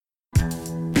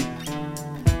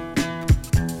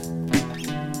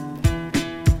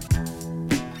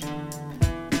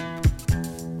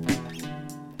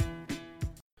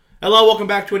Hello, welcome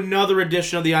back to another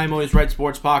edition of the I'm Always Right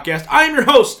Sports Podcast. I am your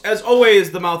host, as always,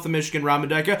 the Mouth of Michigan, Ron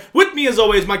Medeka. With me, as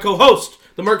always, my co-host,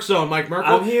 the Merc Zone, Mike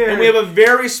Merkel. I'm here. And we have a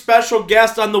very special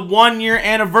guest on the one-year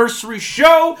anniversary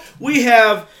show. We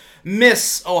have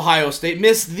Miss Ohio State,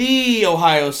 Miss the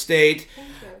Ohio State.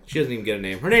 She doesn't even get a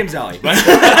name. Her name's Ellie.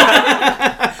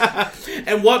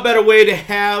 And what better way to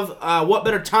have, what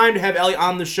better time to have Ellie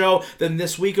on the show than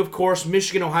this week, of course,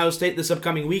 Michigan, Ohio State this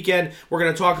upcoming weekend. We're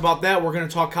going to talk about that. We're going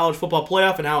to talk college football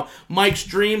playoff and how Mike's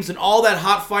dreams and all that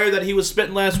hot fire that he was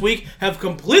spitting last week have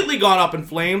completely gone up in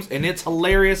flames, and it's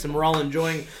hilarious, and we're all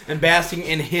enjoying and basking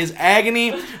in his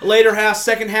agony.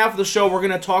 Second half of the show, we're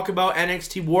going to talk about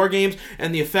NXT War Games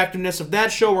and the effectiveness of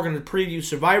that show. We're going to preview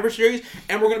Survivor Series,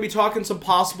 and we're going to be talking some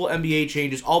possible NBA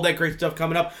changes, all that great stuff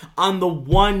coming up on the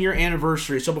one-year anniversary.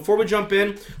 So before we jump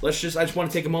in, I just want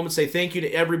to take a moment to say thank you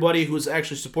to everybody who's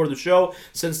actually supported the show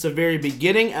since the very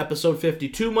beginning. Episode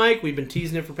 52, Mike. We've been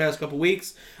teasing it for the past couple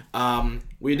weeks.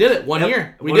 We did it. One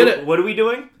year. We did it. What are we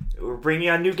doing? We're bringing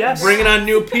on new guests. Bringing on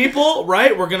new people,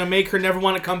 right? We're going to make her never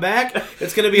want to come back.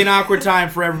 It's going to be an awkward time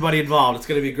for everybody involved. It's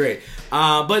going to be great.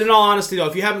 But in all honesty, though,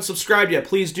 if you haven't subscribed yet,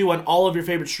 please do on all of your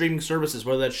favorite streaming services,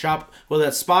 whether that's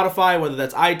Spotify, whether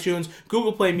that's iTunes,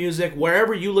 Google Play Music,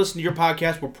 wherever you listen to your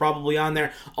podcast, we're probably on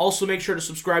there. Also, make sure to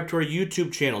subscribe to our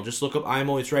YouTube channel. Just look up I'm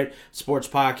Always Right Sports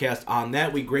Podcast on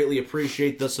that. We greatly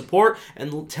appreciate the support,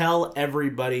 and tell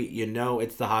everybody you know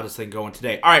it's the hottest thing going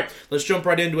today. All right, let's jump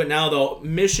right into it now, though.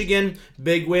 Michigan,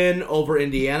 big win over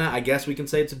Indiana. I guess we can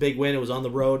say it's a big win. It was on the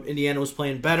road. Indiana was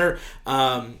playing better.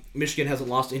 Michigan hasn't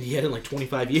lost to Indiana in like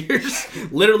 25 years.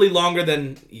 Literally longer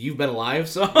than you've been alive.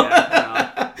 So,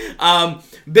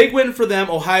 big win for them.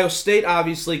 Ohio State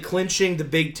obviously clinching the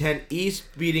Big Ten East,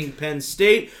 beating Penn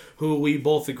State, who we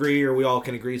both agree, or we all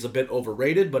can agree, is a bit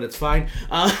overrated, but it's fine.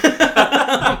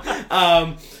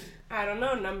 I don't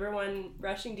know. Number one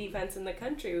rushing defense in the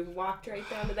country. We walked right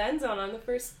down to the end zone on the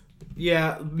first.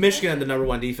 Yeah, Michigan had the number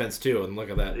one defense too, and look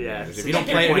at that. Yeah, if you don't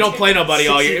play nobody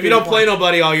all year,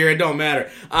 it don't matter.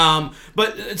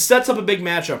 But it sets up a big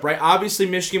matchup, right? Obviously,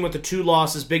 Michigan with the 2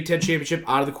 losses, Big Ten championship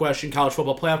out of the question, college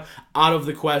football playoff out of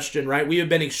the question, right? We have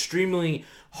been extremely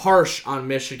harsh on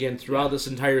Michigan throughout this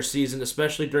entire season,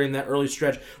 especially during that early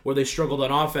stretch where they struggled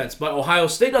on offense. But Ohio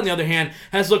State, on the other hand,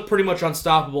 has looked pretty much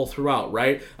unstoppable throughout,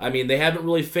 right? I mean, they haven't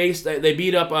really faced... They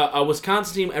beat up a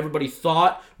Wisconsin team everybody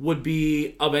thought would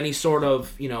be of any sort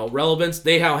of, relevance.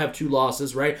 They now have 2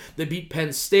 losses, right? They beat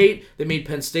Penn State. They made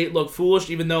Penn State look foolish,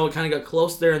 even though it kind of got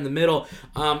close there in the middle.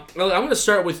 I'm going to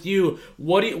start with you.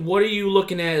 What are you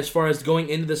looking at as far as going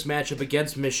into this matchup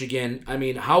against Michigan? I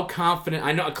mean, how confident...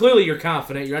 I know, clearly you're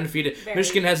confident. You're undefeated. Very.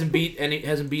 Michigan hasn't beat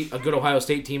a good Ohio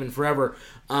State team in forever.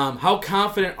 How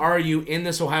confident are you in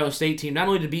this Ohio State team, not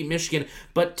only to beat Michigan,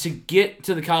 but to get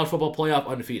to the college football playoff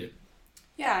undefeated?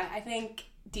 Yeah, I think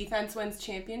defense wins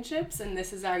championships, and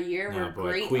this is our year. We're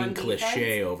great Queen on defense.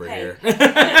 cliche over here.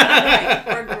 Right.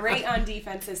 We're great on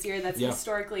defense this year. That's not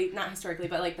historically,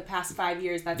 but like the past 5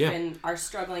 years, that's been our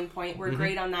struggling point. We're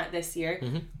great on that this year.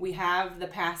 Mm-hmm. We have the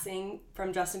passing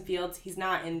from Justin Fields. He's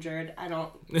not injured. I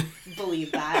don't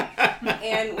believe that.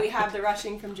 And we have the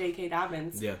rushing from J.K.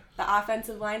 Dobbins. Yeah. The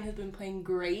offensive line has been playing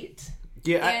great.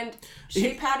 Yeah, and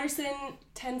Shea Patterson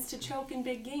tends to choke in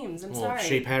big games. Sorry.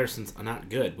 Shea Patterson's not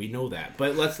good. We know that.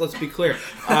 But let's be clear.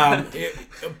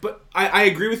 But I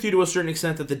agree with you to a certain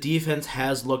extent that the defense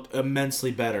has looked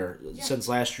immensely better since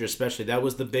last year, especially. That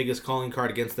was the biggest calling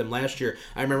card against them last year.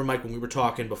 I remember, Mike, when we were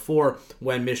talking before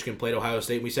when Michigan played Ohio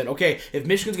State, we said, okay, if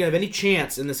Michigan's going to have any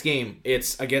chance in this game,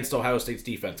 it's against Ohio State's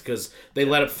defense because they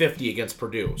let up 50 against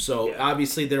Purdue. So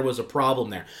obviously there was a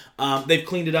problem there. They've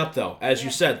cleaned it up, though, as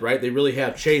you said, right? They really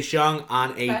have. Chase Young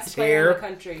on a Best tear. Player in the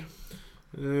country.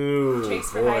 Ooh, Chase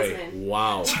for Heisman.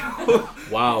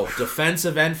 Wow.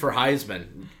 Defensive end for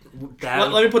Heisman.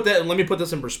 Let me put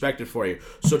this in perspective for you.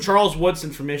 So Charles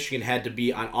Woodson from Michigan had to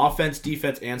be on offense,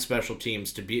 defense, and special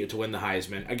teams to win the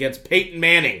Heisman against Peyton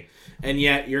Manning, and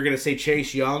yet you're going to say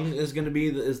Chase Young is going to be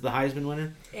the Heisman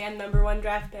winner and number 1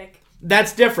 draft pick.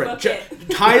 That's different.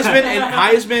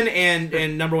 Heisman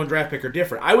and number 1 draft pick are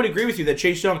different. I would agree with you that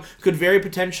Chase Young could very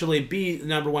potentially be the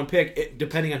number 1 pick,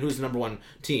 depending on who's the number 1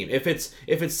 team. If it's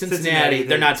Cincinnati,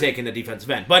 they're not taking the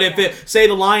defensive end. But if say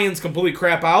the Lions completely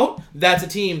crap out, that's a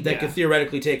team that could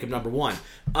theoretically take him number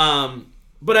 1.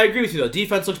 But I agree with you, though.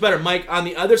 Defense looks better. Mike, on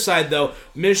the other side, though,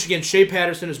 Michigan, Shea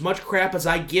Patterson, as much crap as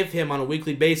I give him on a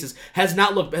weekly basis, has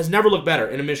never looked better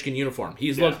in a Michigan uniform.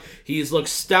 He's looked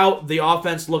stout. The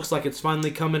offense looks like it's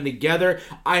finally coming together.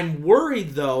 I'm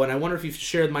worried, though, and I wonder if you've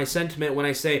shared my sentiment when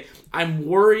I say I'm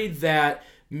worried that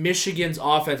Michigan's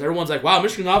offense, everyone's like, wow,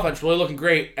 Michigan's offense really looking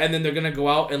great, and then they're going to go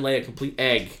out and lay a complete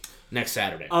egg next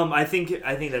Saturday. I think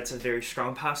that's a very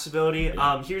strong possibility.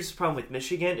 Yeah. Here's the problem with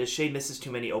Michigan is Shea misses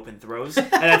too many open throws,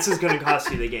 and that's just going to cost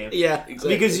you the game. Yeah,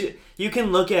 exactly. Because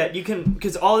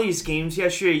because all these games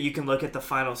yesterday, you can look at the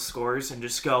final scores and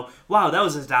just go, wow, that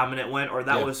was a dominant win, or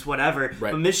that was whatever.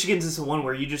 Right. But Michigan's is the one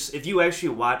where if you actually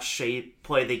watch Shea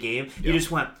play the game, you just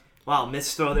went, wow,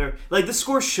 missed throw there. Like, the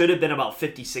score should have been about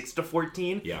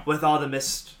 56-14 with all the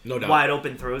missed wide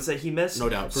open throws that he missed. No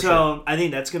doubt, So I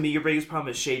think that's going to be your biggest problem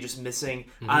is Shea just missing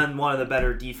on one of the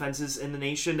better defenses in the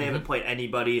nation. They haven't played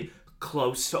anybody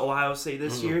close to Ohio State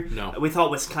this year. No. We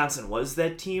thought Wisconsin was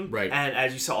that team. Right. And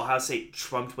as you saw, Ohio State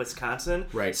trumped Wisconsin.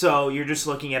 Right. So you're just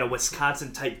looking at a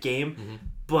Wisconsin-type game.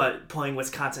 But playing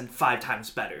Wisconsin 5 times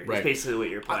better is basically what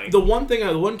you're playing. The one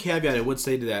caveat I would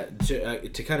say to that,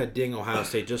 to kind of ding Ohio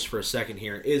State just for a second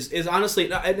here, is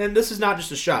honestly, and this is not just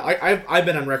a shot. I've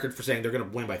been on record for saying they're going to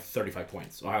win by 35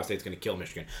 points. Ohio State's going to kill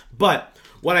Michigan. But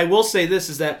what I will say this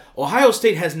is that Ohio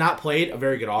State has not played a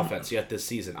very good offense yet this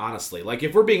season, honestly. Like,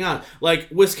 if we're being honest, like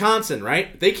Wisconsin,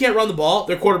 right? They can't run the ball.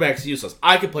 Their quarterback's useless.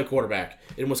 I could play quarterback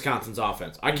in Wisconsin's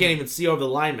offense. I can't even see over the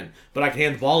lineman, but I can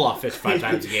hand the ball off 55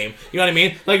 times a game. You know what I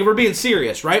mean? Like, if we're being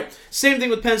serious, right? Same thing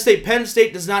with Penn State. Penn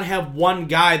State does not have one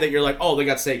guy that you're like, oh, they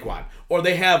got Saquon. Or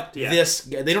they have this.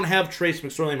 They don't have Trace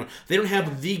McSorley anymore. They don't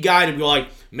have the guy to be like,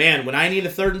 man, when I need a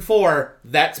 3rd and 4,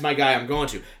 that's my guy I'm going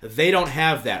to. They don't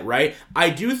have that, right? I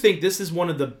do think this is one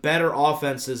of the better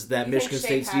offenses that Michigan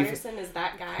State's defense. Patterson is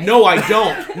that guy? No, I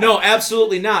don't. No,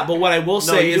 absolutely not. But what I will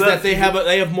say is that they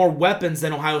have more weapons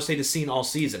than Ohio State has seen all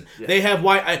season. Yeah. They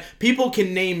have people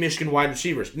can name Michigan wide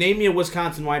receivers. Name me a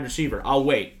Wisconsin wide receiver. I'll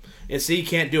wait. And see, you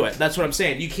can't do it. That's what I'm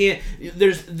saying. You can't.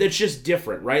 It's just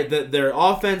different, right? Their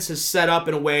offense is set up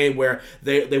in a way where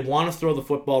they want to throw the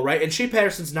football, right? And Shea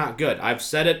Patterson's not good. I've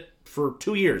said it for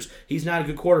 2 years. He's not a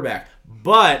good quarterback.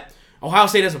 But Ohio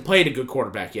State hasn't played a good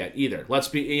quarterback yet either.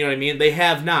 You know what I mean? They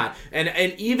have not. And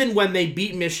even when they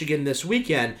beat Michigan this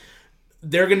weekend,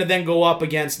 they're going to then go up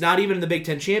against, not even in the Big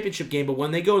Ten championship game, but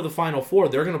when they go to the Final Four,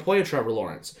 they're going to play a Trevor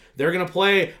Lawrence. They're going to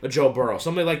play a Joe Burrow.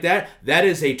 Somebody like that. That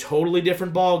is a totally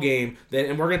different ball game.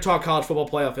 And we're going to talk college football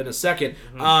playoff in a second.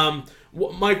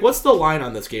 Mike, what's the line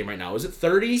on this game right now? Is it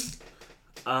 30?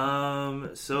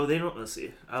 So they don't. Let's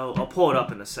see. I'll pull it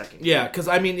up in a second. Yeah, because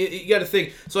I mean, you got to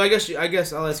think. So I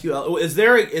guess I'll ask you: is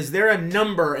there a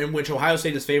number in which Ohio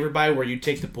State is favored by where you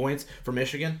take the points for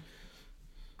Michigan?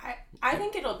 I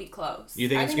think it'll be close. You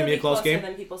think it's going to be a close game?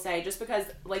 Than people say, just because,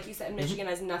 like you said, Michigan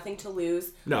has nothing to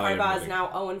lose. Harbaugh is now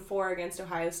 0-4 against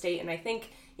Ohio State, and I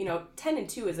think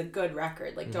 10-2 is a good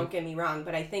record. Like, don't get me wrong,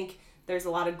 but I think there's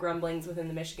a lot of grumblings within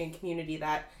the Michigan community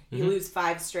that you lose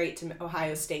 5 straight to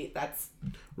Ohio State. That's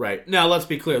right. Now let's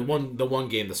be clear. The one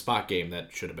game, the spot game, that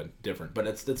should have been different, but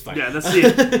it's fine. Yeah,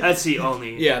 that's the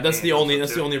only. Yeah, that's the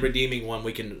only redeeming one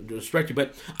we can respect you.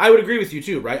 But I would agree with you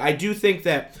too, right? I do think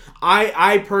that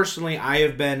I personally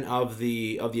have been of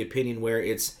the opinion where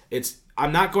it's.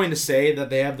 I'm not going to say that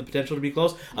they have the potential to be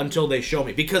close until they show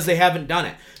me, because they haven't done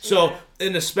it. So,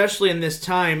 and especially in this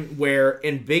time where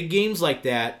in big games like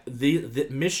that, the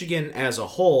Michigan as a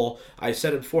whole, I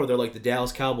said it before, they're like the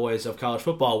Dallas Cowboys of college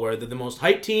football, where they're the most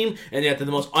hyped team and yet they're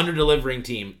the most under-delivering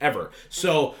team ever.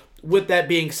 So, with that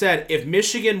being said, if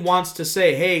Michigan wants to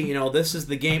say, hey, this is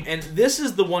the game, and this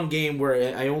is the one game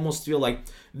where I almost feel like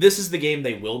this is the game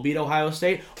they will beat Ohio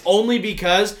State, only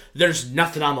because there's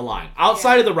nothing on the line.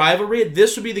 Outside of the rivalry,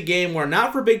 this would be the game where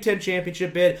not for Big Ten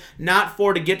championship bid, not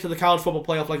for to get to the college football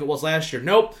playoff like it was last year.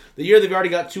 Nope. The year they've already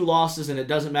got 2 losses, and it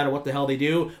doesn't matter what the hell they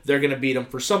do, they're going to beat them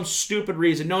for some stupid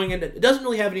reason, knowing it doesn't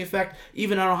really have any effect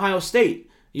even on Ohio State.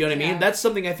 You know what I mean? That's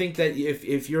something I think that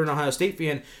if you're an Ohio State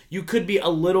fan, you could be a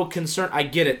little concerned. I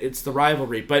get it. It's the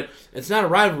rivalry. But it's not a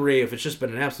rivalry if it's just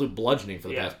been an absolute bludgeoning for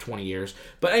the past 20 years.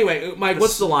 But anyway, Mike,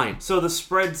 what's the line? So the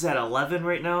spread's at 11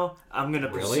 right now. I'm going to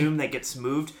presume that gets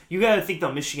moved. You got to think,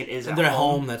 though, Michigan is at home. They're at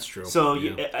home. That's true. So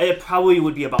it probably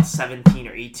would be about 17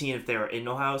 or 18 if they were in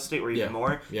Ohio State, or even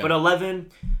more. Yeah. But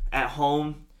 11 at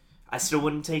home, I still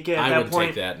wouldn't take it at that point. I wouldn't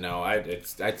take that, no.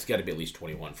 It's got to be at least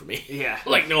 21 for me. Yeah.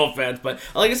 Like, no offense. But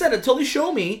like I said, until they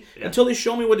show me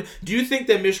what... Do you think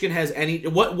that Michigan has any...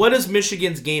 What is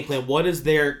Michigan's game plan? What is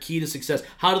their key to success?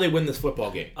 How do they win this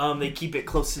football game? They keep it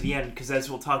close to the end, because as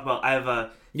we'll talk about, I have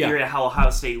a... Hear how Ohio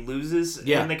State loses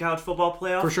in the college football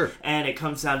playoff. For sure. And it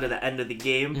comes down to the end of the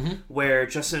game where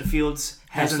Justin Fields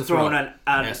hasn't thrown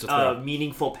a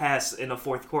meaningful pass in the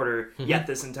fourth quarter yet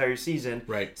this entire season.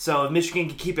 Right. So if Michigan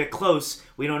can keep it close,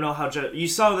 we don't know how... You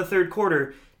saw the third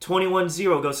quarter,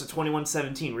 21-0 goes to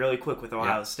 21-17 really quick with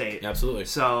Ohio State. Absolutely.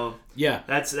 So yeah,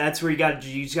 that's where you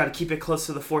just got to keep it close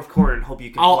to the fourth quarter and hope you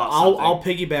can. I'll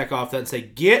piggyback off that and say,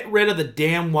 get rid of the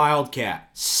damn Wildcat.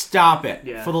 Stop it.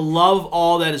 Yeah. For the love of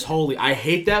all that is holy. I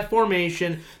hate that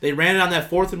formation. They ran it on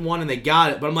that 4th and 1 and they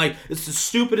got it. But I'm like, it's the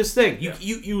stupidest thing.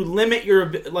 You limit your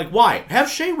why? Have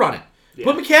Shea run it. Yeah.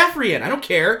 Put McCaffrey in. I don't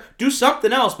care. Do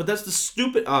something else. But that's the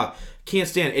stupid. Can't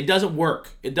stand it. It doesn't work.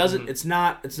 It doesn't. It's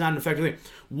not an effective thing.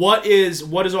 What is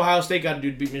Ohio State got to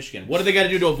do to beat Michigan? What do they got to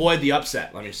do to avoid the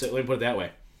upset? Let me put it that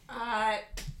way.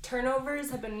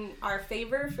 Turnovers have been our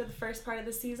favor for the first part of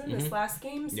the season. Mm-hmm. This last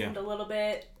game seemed a little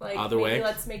bit like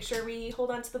let's make sure we hold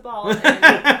on to the ball and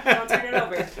don't turn it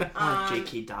over.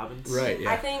 J.K. Dobbins. Right, yeah.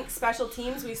 I think special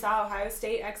teams, we saw Ohio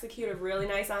State execute a really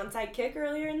nice onside kick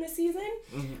earlier in the season.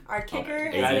 Mm-hmm. Our kicker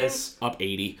is up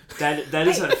 80. That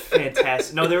is a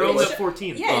fantastic. No, they were only up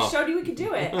 14. Yeah, it showed you we could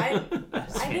do it.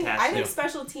 I think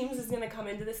special teams is going to come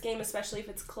into this game, especially if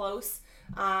it's close.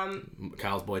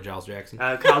 Kyle's boy Giles Jackson.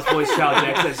 Kyle's boy Giles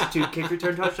Jackson has 2 kick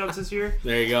return touchdowns this year.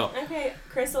 There you go. Okay,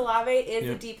 Chris Olave is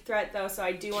a deep threat though, so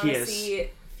I do want to see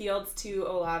Fields to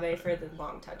Olave for the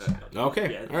long touchdown.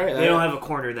 Okay, yeah, all right. They don't have a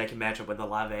corner that can match up with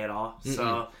Olave at all,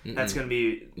 so that's going to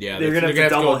be they're going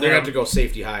to have to go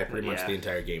safety high pretty much the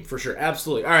entire game for sure.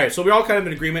 Absolutely. All right, so we're all kind of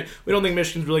in agreement. We don't think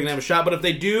Michigan's really going to have a shot, but if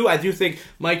they do, I do think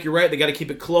Mike, you're right. They got to keep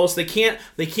it close. They can't.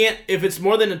 If it's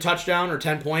more than a touchdown or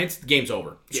 10 points, the game's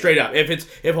over. Straight up.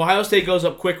 If Ohio State goes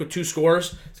up quick with 2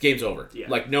 scores, the game's over. Yeah.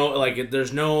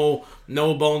 There's no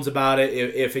bones about it.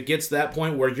 If it gets to that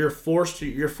point where you're forced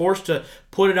to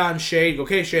put it on Shea,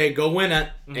 okay, Shea, go win it.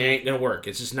 It ain't gonna work.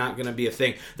 It's just not gonna be a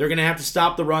thing. They're gonna have to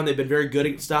stop the run. They've been very good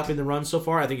at stopping the run so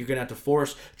far. I think you're gonna have to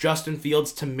force Justin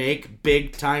Fields to make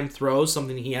big time throws,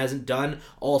 something he hasn't done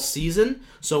all season.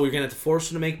 So we're gonna have to force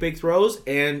him to make big throws.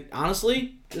 And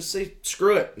honestly, just say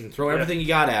screw it and throw everything you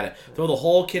got at it. Throw the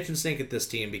whole kitchen sink at this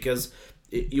team because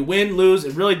you win, lose,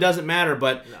 it really doesn't matter,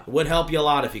 but it would help you a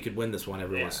lot if you could win this one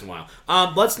every once in a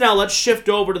while. Let's shift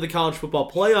over to the college football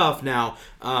playoff now.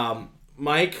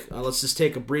 Mike, let's just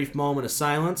take a brief moment of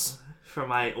silence. For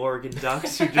my Oregon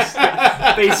Ducks, who just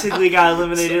basically got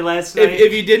eliminated last night.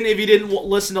 If you didn't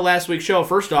listen to last week's show,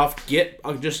 first off,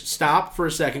 just stop for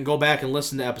a second, go back and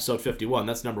listen to episode 51.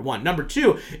 That's number 1. Number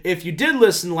 2, if you did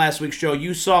listen to last week's show,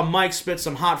 you saw Mike spit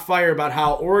some hot fire about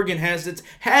how Oregon had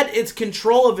its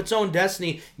control of its own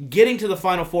destiny, getting to the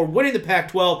Final Four, winning the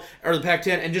Pac-12 or the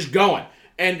Pac-10, and just going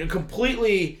and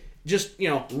completely. Just,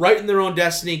 writing their own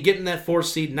destiny, getting that 4th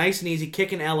seed, nice and easy,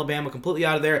 kicking Alabama completely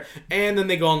out of there, and then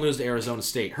they go and lose to Arizona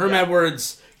State. Herm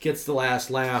Edwards gets the last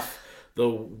laugh, the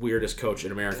weirdest coach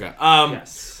in America.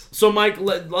 Yes. So, Mike,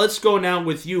 let's go now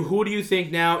with you. Who do you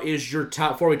think now is your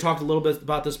top 4? We talked a little bit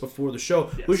about this before the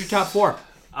show. Yes. Who's your top 4?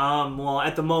 Well,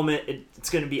 at the moment, it's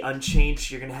going to be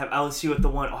unchanged. You're going to have LSU at the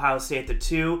 1, Ohio State at the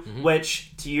 2,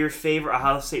 which, to your favor,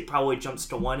 Ohio State probably jumps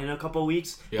to 1 in a couple of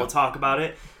weeks. Yep. We'll talk about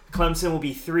it. Clemson will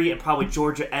be 3, and probably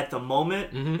Georgia at the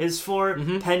moment is 4.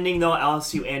 Pending, though,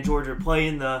 LSU and Georgia play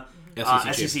in the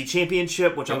SEC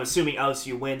championship, which I'm assuming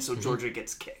LSU wins, so Georgia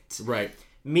gets kicked. Right.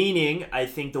 Meaning, I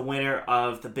think the winner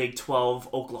of the Big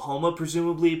 12, Oklahoma,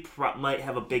 presumably, might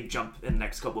have a big jump in the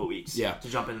next couple of weeks to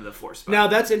jump into the 4th spot. Now,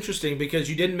 that's interesting because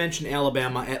you didn't mention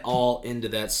Alabama at all into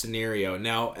that scenario.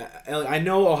 Now, I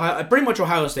know pretty much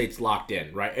Ohio State's locked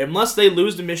in, right? Unless they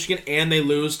lose to Michigan and they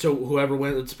lose to whoever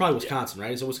wins. It's probably Wisconsin,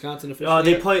 right? Is it Wisconsin officially?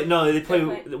 They play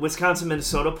Wisconsin,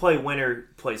 Minnesota play. Winner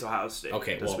plays Ohio State.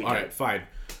 Okay, well, all right, fine.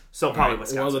 So probably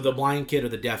Wisconsin. Well, the blind kid or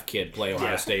the deaf kid play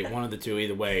Ohio State. One of the two.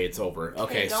 Either way, it's over.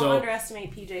 Okay, don't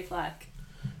underestimate PJ Fleck.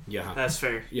 Yeah, that's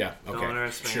fair. Yeah, okay, don't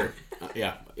underestimate. Sure.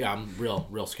 Yeah, I'm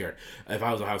real scared. If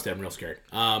I was Ohio State, I'm real scared.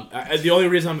 The only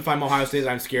reason if I'm Ohio State that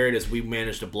I'm scared is we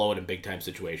managed to blow it in big time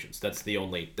situations. That's the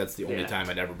only time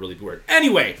I'd ever really be worried.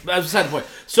 Anyway, that's beside the point.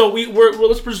 So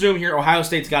let's presume here Ohio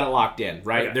State's got it locked in,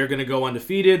 right? Okay. They're going to go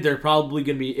undefeated. They're probably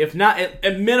going to be, if not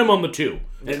at minimum, the 2.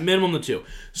 Yeah. At minimum, the 2.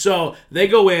 So they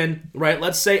go in, right?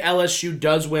 Let's say LSU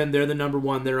does win. They're the number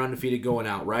 1. They're undefeated going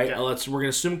out, right? Yeah. We're going to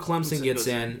assume Clemson gets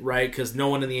in, right? Because no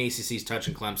one in the ACC is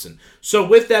touching Clemson. So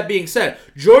with that being said,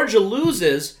 Georgia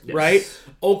loses, right?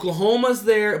 Oklahoma's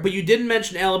there, but you didn't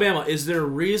mention Alabama. Is there a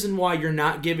reason why you're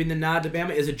not giving the nod to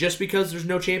Bama? Is it just because there's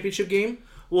no championship game?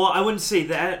 Well, I wouldn't say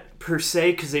that per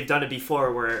se because they've done it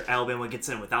before where Alabama gets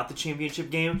in without the championship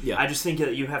game. Yeah. I just think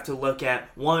that you have to look at,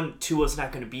 1, Tua's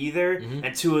not going to be there,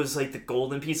 and Tua's like the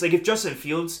golden piece. Like if Justin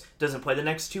Fields doesn't play the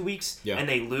next 2 weeks and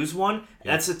they lose one,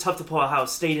 that's tough to pull Ohio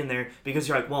State in there because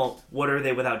you're like, well, what are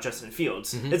they without Justin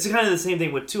Fields? It's kind of the same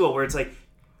thing with Tua where it's like,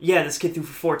 yeah, this kid threw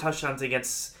for 4 touchdowns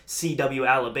against CW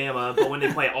Alabama, but when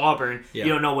they play Auburn, you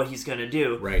don't know what he's going to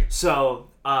do. Right. So,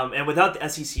 and without the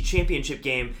SEC championship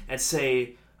game, and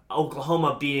say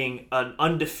Oklahoma being an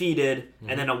undefeated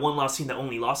and then a one-loss team that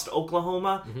only lost to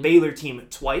Oklahoma, Baylor team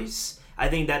twice, I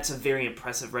think that's a very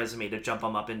impressive resume to jump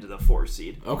them up into the 4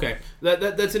 seed. Okay,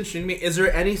 that's interesting to me. Is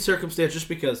there any circumstance, just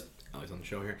because Alex on the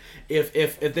show here,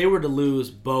 if they were to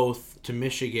lose both to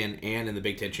Michigan and in the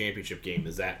Big Ten championship game,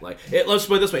 is that like let's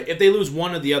put it this way: if they lose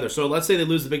one or the other, so let's say they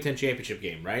lose the Big Ten championship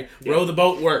game, right? Yeah. Row the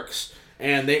boat works,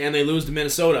 and they lose to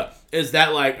Minnesota. Is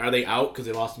that like, are they out because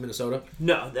they lost to Minnesota?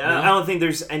 No, I don't think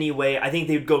there's any way. I think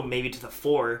they would go maybe to the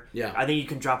 4. Yeah, I think you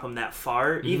can drop them that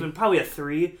far, even probably a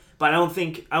 3. But I don't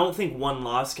think one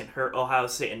loss can hurt Ohio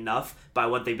State enough by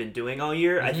what they've been doing all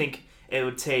year. I think it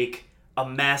would take a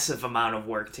massive amount of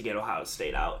work to get Ohio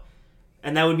State out.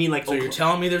 And that would mean like... So you're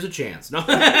telling me there's a chance? No.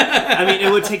 I mean,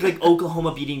 it would take like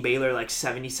Oklahoma beating Baylor like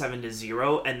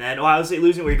 77-0, and then Ohio State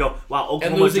losing, where you go, wow,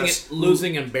 Oklahoma and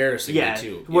losing embarrassingly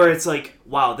too. Where it's like,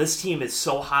 wow, this team is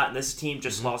so hot, and this team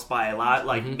just lost by a lot.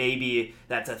 Like maybe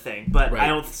that's a thing, but I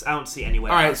don't see any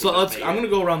way. All right, so I'm gonna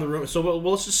go around the room. So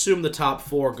let's just assume the top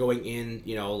 4 going in.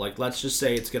 You know, like let's just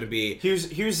say it's gonna be.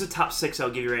 Here's the top 6 I'll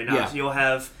give you right now. Yeah. So you'll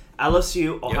have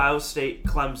LSU, Ohio State,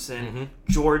 Clemson,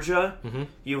 Georgia.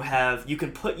 You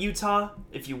can put Utah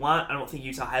if you want. I don't think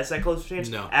Utah has that close chance.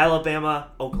 No. Alabama,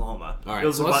 Oklahoma. All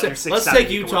right, so let's take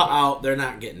Utah out. They're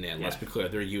not getting in. Let's be clear.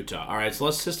 They're Utah. All right, so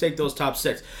let's just take those top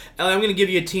 6. Ellie, I'm going to give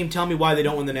you a team. Tell me why they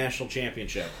don't win the national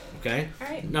championship. Okay? All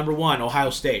right. Number 1,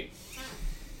 Ohio State.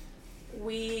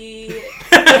 She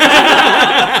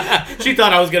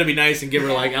thought I was going to be nice and give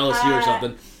her like LSU or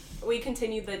something. We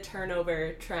continue the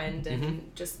turnover trend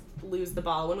and just lose the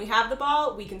ball. When we have the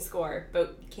ball, we can score,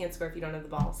 but you can't score if you don't have the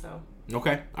ball. So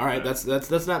okay, all right, that's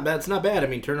not bad. I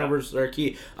mean, turnovers are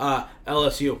key.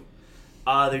 LSU.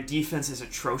 Their defense is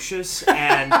atrocious,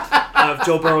 and if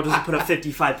Joe Burrow doesn't put up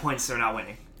 55 points, they're not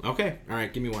winning. Okay, all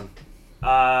right, give me one.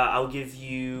 I'll give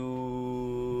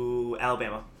you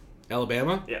Alabama.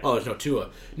 Alabama? Yeah. Oh, there's no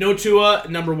Tua. No Tua,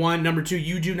 number 1. Number 2,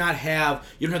 you don't have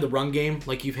the run game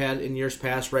like you've had in years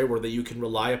past, right, where that you can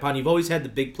rely upon. You've always had the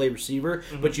big play receiver,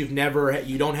 but you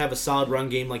don't have a solid run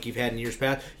game like you've had in years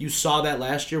past. You saw that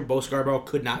last year. Bo Scarborough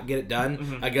could not get it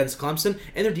done against Clemson,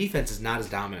 and their defense is not as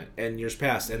dominant in years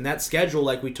past. And that schedule,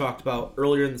 like we talked about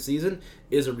earlier in the season,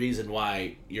 is a reason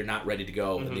why you're not ready to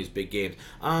go in these big games.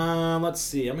 Let's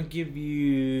see. I'm going to give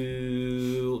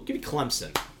you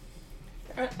Clemson.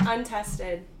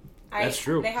 Untested. That's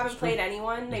true. They haven't played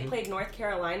anyone. They played North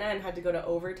Carolina and had to go to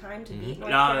overtime to beat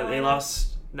North Carolina. No, they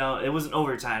lost. No, it wasn't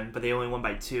overtime, but they only won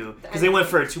by 2 because they went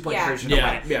for a 2-point version.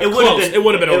 Yeah. It would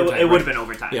have been overtime. It would have been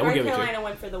overtime. Yeah, North Carolina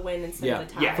went for the win instead of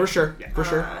the tie. Yeah, for sure. For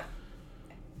sure.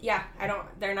 Yeah,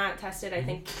 they're not tested. I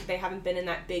think they haven't been in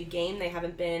that big game. They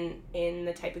haven't been in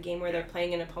the type of game where they're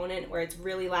playing an opponent where it's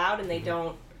really loud and they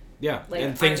don't. Yeah,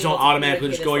 and things don't automatically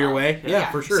just go your way. Yeah,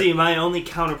 for sure. See, my only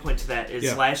counterpoint to that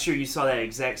is last year you saw that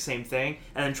exact same thing,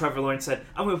 and then Trevor Lawrence said,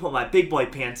 I'm going to put my big boy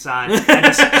pants on and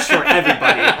just short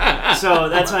everybody. So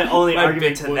that's my only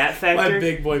argument to that factor. My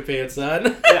big boy pants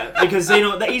on. Yeah, because the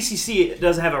ACC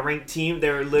doesn't have a ranked team.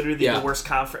 They're literally the worst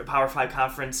Power 5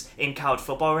 conference in college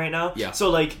football right now. Yeah.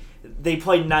 So, they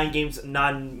played 9 games,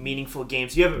 non-meaningful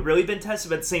games. You haven't really been tested,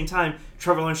 but at the same time,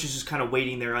 Trevor Lawrence is just kind of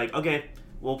waiting there like, okay,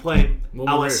 we'll play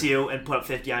LSU and put up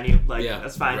 50 on you.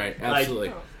 That's fine. Right,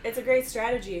 absolutely. It's a great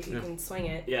strategy if you can swing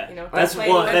it. Yeah.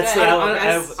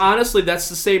 Honestly, that's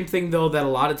the same thing, though, that a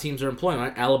lot of teams are employing.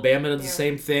 Right? Alabama does the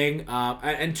same thing.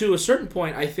 And to a certain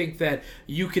point, I think that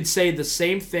you could say the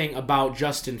same thing about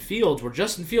Justin Fields, where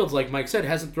Justin Fields, like Mike said,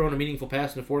 hasn't thrown a meaningful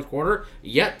pass in the fourth quarter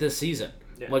yet this season.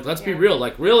 Yeah. Let's be real.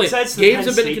 Really, games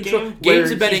have been in control. Games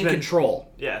have been in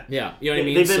control. Yeah. Yeah. You know what I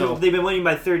mean? They've been winning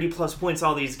by 30-plus points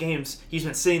all these games. He's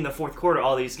been sitting in the fourth quarter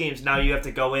all these games. Now you have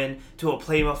to go in to a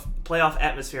playoff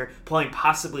atmosphere, playing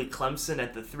possibly Clemson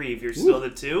at the 3 if you're still the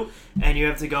 2, and you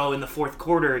have to go in the fourth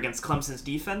quarter against Clemson's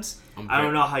defense. I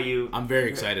don't know how you... I'm very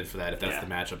excited for that if that's the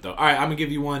matchup, though. All right, I'm going to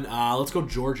give you one. Let's go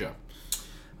Georgia.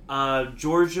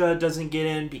 Georgia doesn't get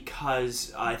in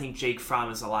because I think Jake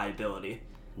Fromm is a liability.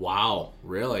 Wow,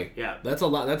 really? Yeah. That's a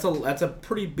lot. That's a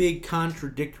pretty big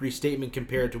contradictory statement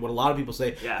compared to what a lot of people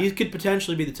say. Yeah. He could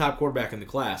potentially be the top quarterback in the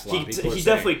class. He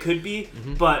definitely could be,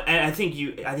 but I think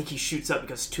he shoots up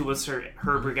because Tua's hurt.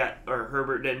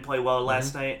 Herbert didn't play well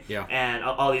last night. Yeah. And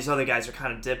all these other guys are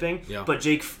kind of dipping. Yeah. But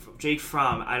Jake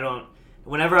Fromm,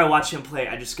 whenever I watch him play,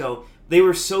 I just go, they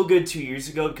were so good 2 years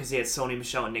ago because they had Sony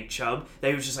Michel and Nick Chubb.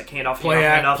 They was just like hand off, play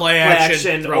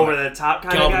action over the top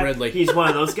kind of guy. Ridley. He's one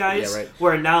of those guys. Yeah, right.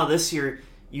 Where now this year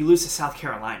you lose to South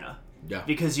Carolina. Yeah.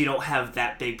 Because you don't have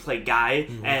that big play guy,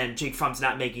 and Jake Fromm's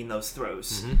not making those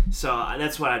throws. So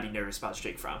that's what I'd be nervous about,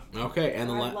 Jake Fromm. Okay,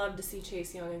 and I'd love to see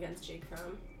Chase Young against Jake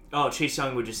Fromm. Oh, Chase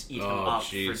Young would just eat him up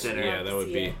for dinner. Yeah,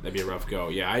 that'd be a rough go.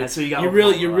 Yeah, that's what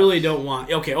you really don't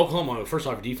want. Okay, Oklahoma. First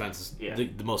off, defense is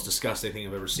the most disgusting thing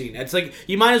I've ever seen. It's like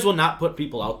you might as well not put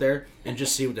people out there and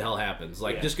just see what the hell happens.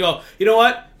 Like just go. You know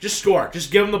what? Just score. Just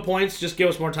give them the points. Just give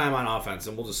us more time on offense,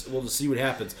 and we'll just see what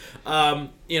happens.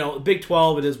 Big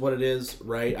 12. It is what it is,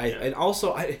 right? And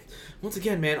also once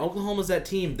again, man, Oklahoma's that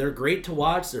team. They're great to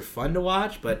watch. They're fun to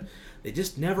watch, but they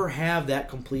just never have that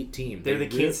complete team. They're the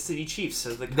Kansas City Chiefs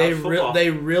of the college football.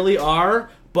 They really are,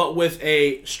 but with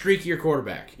a streakier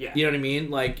quarterback. Yeah. You know what I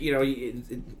mean? Like,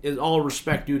 it's all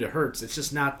respect due to Hurts. It's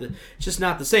just not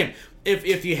the same.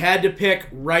 If you had to pick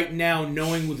right now,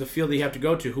 knowing with the field that you have to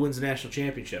go to, who wins the national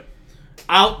championship?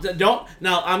 I'm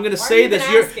going to say this.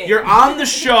 You're on the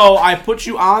show. I put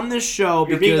you on this show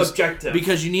being objective.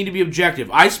 Because you need to be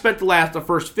objective. I spent the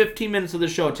first 15 minutes of the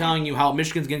show telling you how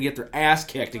Michigan's going to get their ass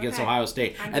kicked against Ohio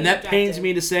State. And that pains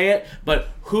me to say it, but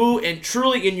who, and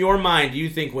truly in your mind, do you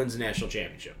think wins the national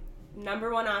championship?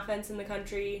 Number 1 offense in the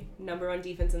country, number 1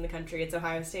 defense in the country. It's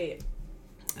Ohio State.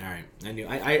 All right. I knew.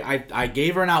 I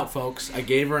gave her an out, folks. I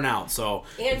gave her an out. So.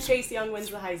 And Chase Young wins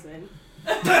the Heisman.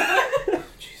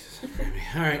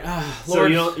 All right. So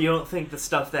you don't think the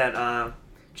stuff that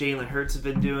Jalen Hurts has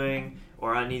been doing,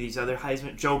 or any of these other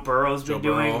Heisman, Joe Burrow's been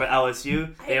doing, but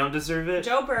LSU, they don't deserve it?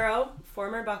 Joe Burrow,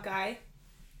 former Buckeye,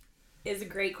 is a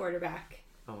great quarterback.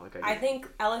 Oh my God. I think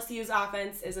LSU's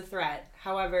offense is a threat.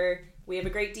 However, we have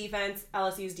a great defense.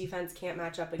 LSU's defense can't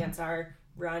match up against our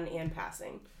run and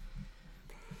passing.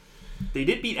 They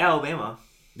did beat Alabama.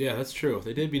 Yeah, that's true.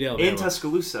 They did beat Alabama. In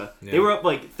Tuscaloosa. Yeah. They were up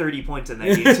like 30 points in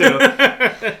that game, too.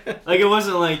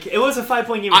 It was a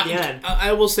 5-point game at the end.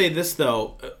 I will say this,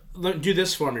 though. Do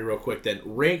this for me real quick, then.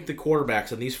 Rank the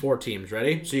quarterbacks on these 4 teams.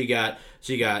 Ready? So you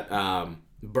got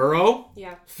Burrow,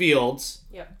 Fields,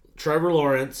 Trevor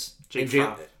Lawrence,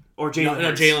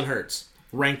 Jalen Hurts.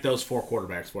 Rank those 4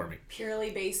 quarterbacks for me. Purely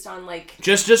based on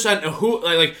just on who,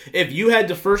 like if you had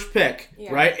the first pick,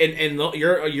 right, and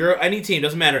you're any team,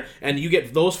 doesn't matter, and you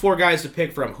get those 4 guys to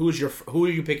pick from, who are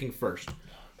you picking first?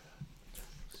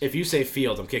 If you say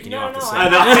Fields, I'm kicking you off the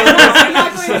side. I'm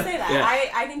not going to say that.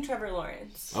 Yeah. I think Trevor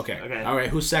Lawrence. Okay. All right.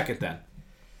 Who's second then?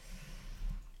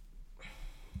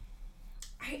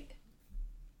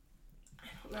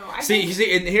 See,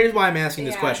 and here's why I'm asking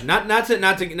this question. Not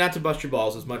to bust your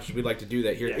balls as much as we'd like to do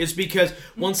that here. Yeah. It's because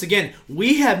once again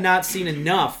we have not seen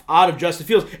enough out of Justin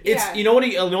Fields. You know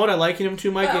what I like in him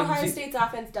too, Mike. But Ohio State's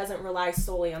offense doesn't rely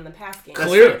solely on the pass game.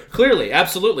 Clearly,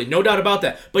 absolutely, no doubt about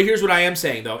that. But here's what I am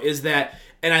saying though is that,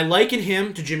 and I liken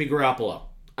him to Jimmy Garoppolo.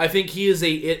 I think he is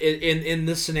in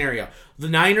this scenario. The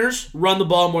Niners run the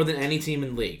ball more than any team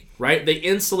in the league, right? They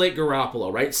insulate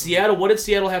Garoppolo, right? Seattle, what did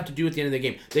Seattle have to do at the end of the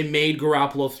game? They made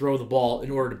Garoppolo throw the ball in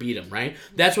order to beat him, right?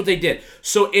 That's what they did.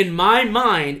 So in my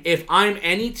mind, if I'm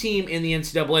any team in the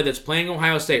NCAA that's playing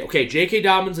Ohio State, okay, J.K.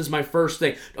 Dobbins is my first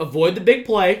thing. Avoid the big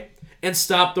play and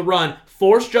stop the run.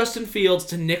 Force Justin Fields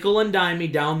to nickel and dime me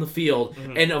down the field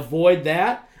and avoid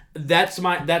that. That's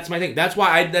my thing. That's why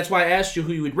I asked you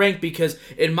who you would rank, because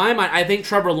in my mind I think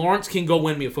Trevor Lawrence can go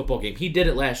win me a football game. He did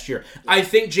it last year. I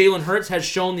think Jalen Hurts has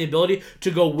shown the ability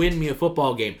to go win me a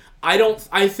football game.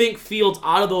 I think Fields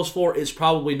out of those 4 is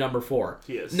probably number 4.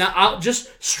 He is. Now, just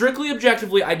strictly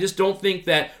objectively, I just don't think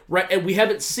that we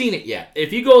haven't seen it yet.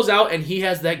 If he goes out and he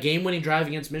has that game-winning drive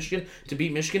against Michigan to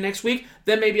beat Michigan next week,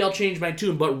 then maybe I'll change my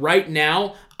tune. But right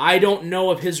now, I don't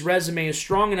know if his resume is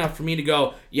strong enough for me to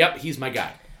go, yep, he's my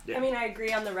guy. Yeah. I mean, I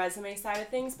agree on the resume side of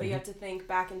things, but you have to think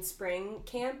back in spring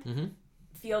camp,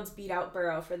 Fields beat out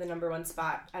Burrow for the number 1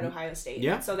 spot at Ohio State.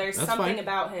 Yeah, so there's something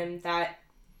about him that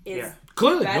is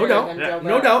clearly no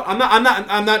doubt.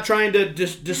 I'm not trying to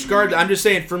discard. I'm just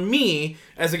saying, for me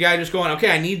as a guy just going,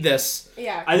 okay, I need this.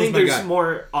 Yeah, I think there's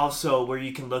more also where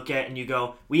you can look at and you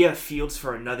go, we have Fields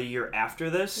for another year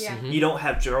after this. Yeah. You don't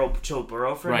have Joe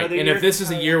Burrow for another year. And if this is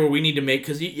a year where we need to make,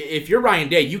 because if you're Ryan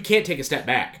Day, you can't take a step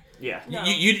back. Yeah. No.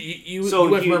 You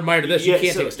went from admire to this. You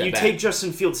can't take a step back. You take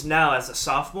Justin Fields now as a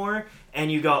sophomore,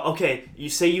 and you go, okay, you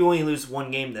say you only lose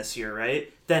 1 game this year,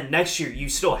 right? Then next year, you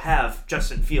still have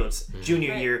Justin Fields,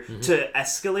 junior year, to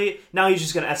escalate. Now he's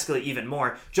just going to escalate even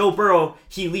more. Joe Burrow,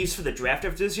 he leaves for the draft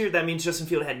after this year. That means Justin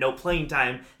Fields had no playing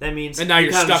time. That means... And now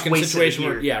you're stuck in a situation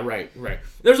where... Yeah, right.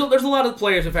 There's a lot of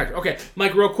players in factor. Okay,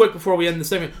 Mike, real quick before we end the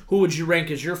segment, who would you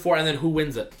rank as your 4, and then who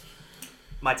wins it?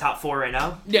 My top 4 right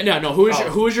now? Yeah, no. Who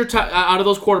is your top out of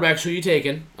those quarterbacks? Who are you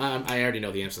taking? I already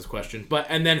know the answer to this question,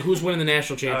 and then who's winning the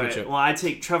national championship? Right, well, I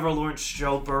take Trevor Lawrence,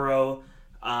 Joe Burrow,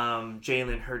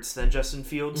 Jalen Hurts than Justin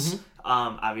Fields.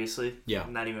 Obviously. Yeah.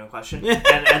 Not even a question.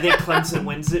 And I think Clemson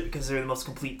wins it because they're the most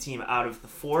complete team out of the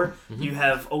four. You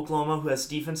have Oklahoma, who has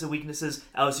defensive weaknesses.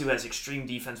 LSU has extreme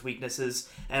defense weaknesses.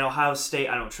 And Ohio State,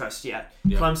 I don't trust yet.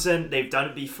 Yeah. Clemson, they've done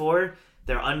it before.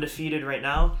 They're undefeated right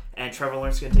now, and Trevor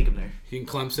Lawrence is going to take them there. You think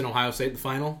Clemson, Ohio State in the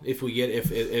final, if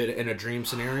in a dream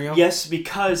scenario? Yes,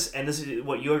 because, and this is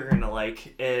what you're going to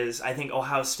like, is I think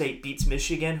Ohio State beats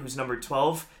Michigan, who's number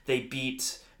 12. They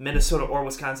beat Minnesota or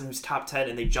Wisconsin, who's top 10,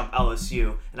 and they jump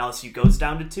LSU, and LSU goes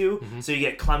down to 2. So you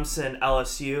get Clemson,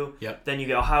 LSU. Yep. Then you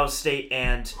get Ohio State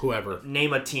and whoever.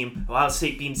 Name a team. Ohio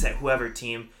State beats that whoever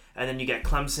team, and then you get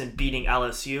Clemson beating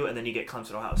LSU, and then you get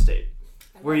Clemson, Ohio State.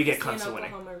 Where you get Clemson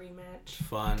winning.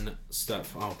 Fun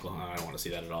stuff. Oh, I don't want to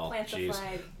see that at all. Plant the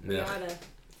flag. Yeah.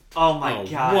 Oh my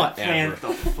God. Whatever. Plant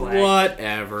the flag.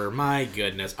 Whatever. My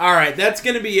goodness. All right, that's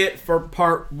going to be it for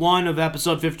part 1 of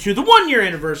episode 52, the 1-year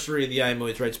anniversary of the I'm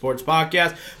Always Right Sports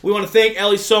podcast. We want to thank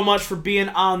Ellie so much for being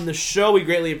on the show. We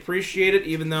greatly appreciate it,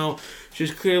 even though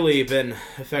she's clearly been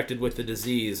affected with the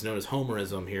disease known as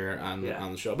homerism here on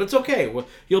the show. But it's okay.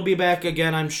 You'll be back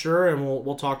again, I'm sure, and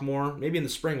we'll talk more. Maybe in the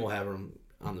spring we'll have her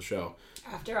on the show.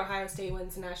 After Ohio State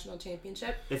wins the national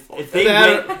championship. If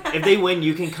they win,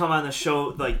 you can come on the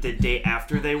show like the day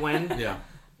after they win. Yeah.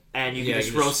 And you can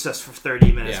just roast us for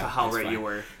 30 minutes for how ready you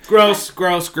were. Gross.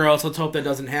 Let's hope that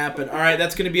doesn't happen. All right,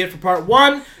 that's going to be it for part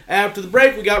 1. After the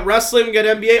break, we got wrestling, we got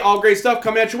NBA, all great stuff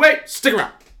coming at you. Wait, stick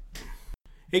around.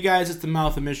 Hey guys, it's the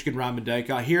Mouth of Michigan, Robin Dyke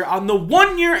here on the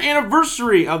 1-year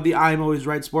anniversary of the I'm Always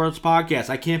Right Sports podcast.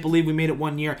 I can't believe we made it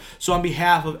 1 year. So on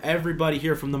behalf of everybody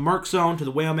here, from the Merc Zone to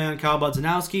the Whale Man, Kyle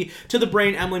Budzanowski, to the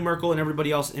Brain, Emily Merkel, and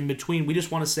everybody else in between, we just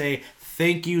want to say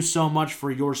thank you so much for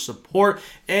your support.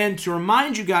 And to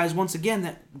remind you guys once again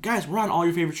that, guys, we're on all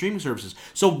your favorite streaming services.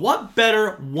 So what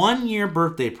better 1-year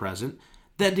birthday present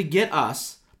than to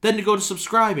go to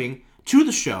subscribing to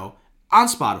the show on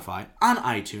Spotify, on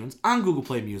iTunes, on Google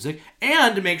Play Music,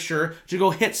 and to make sure to go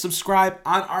hit subscribe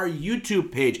on our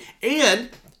YouTube page. And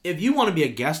if you want to be a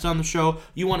guest on the show,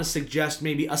 you want to suggest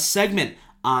maybe a segment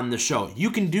on the show, you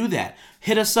can do that.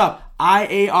 Hit us up,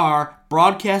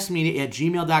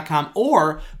 iarbroadcastmedia@gmail.com,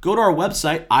 or go to our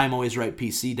website,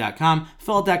 I'mAlwaysRightPC.com,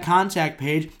 fill out that contact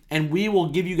page, and we will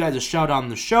give you guys a shout out on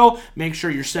the show. Make sure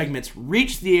your segments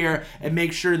reach the air, and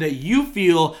make sure that you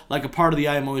feel like a part of the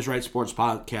I'm Always Right Sports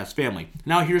podcast family.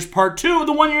 Now here's part 2 of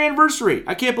the 1-year anniversary.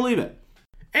 I can't believe it.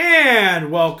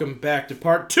 And welcome back to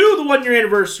part 2 of the 1-year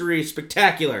anniversary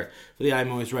spectacular for the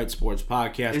I'm Always Right Sports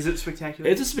podcast. Is it spectacular?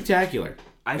 It's a spectacular.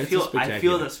 I feel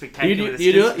the spectacular.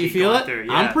 You do it? You feel it? There,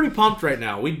 yeah. I'm pretty pumped right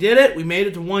now. We did it. We made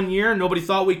it to 1 year. Nobody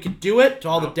thought we could do it. To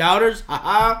all the doubters,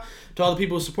 to all the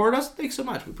people who support us, thanks so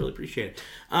much. We really appreciate it.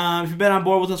 If you've been on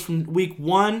board with us from week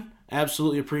 1,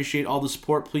 absolutely appreciate all the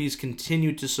support. Please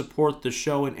continue to support the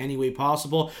show in any way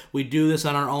possible. We do this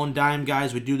on our own dime,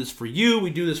 guys. We do this for you. We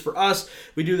do this for us.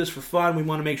 We do this for fun. We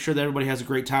want to make sure that everybody has a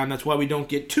great time. That's why we don't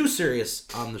get too serious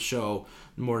on the show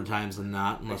more times than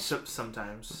not. Except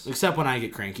sometimes. Except when I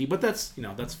get cranky. But that's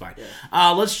fine.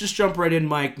 Yeah. Let's just jump right in,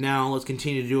 Mike, now. Let's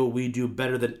continue to do what we do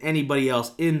better than anybody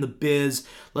else in the biz.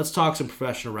 Let's talk some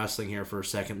professional wrestling here for a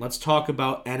second. Let's talk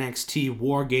about NXT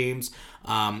War Games.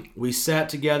 We sat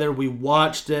together. We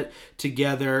watched it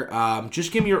together.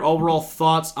 Just give me your overall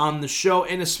thoughts on the show,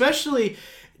 and especially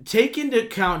take into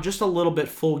account just a little bit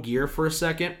Full Gear for a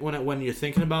second when you're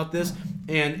thinking about this.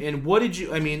 And what did you,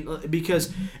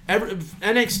 because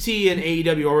NXT and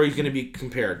AEW are always going to be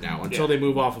compared now until they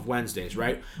move off of Wednesdays,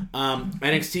 right?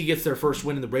 NXT gets their first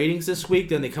win in the ratings this week,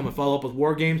 then they come and follow up with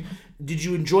War Games. Did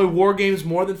you enjoy War Games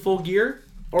more than Full Gear?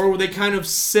 Or were they kind of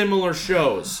similar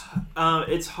shows?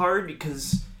 It's hard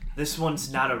because this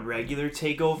one's not a regular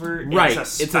takeover. Right.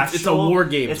 It's a special. It's a War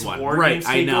Games one. War right. Games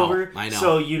takeover. I know.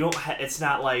 So you don't. It's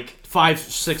not like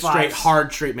 6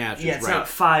 straight matches. Yeah, it's not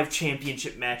 5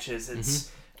 championship matches.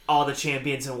 It's all the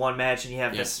champions in one match, and you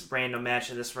have this random match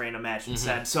and this random match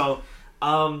instead. So,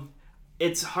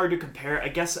 it's hard to compare. I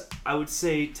guess I would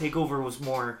say Takeover was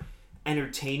more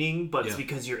entertaining, but it's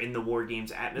because you're in the War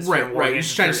Games atmosphere. Right. You're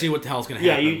just trying to see what the hell's going to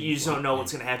happen. Yeah, you just don't know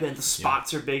what's going to happen. The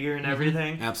spots are bigger and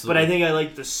everything. Absolutely. But I think I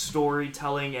like the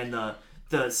storytelling and the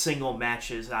single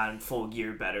matches on Full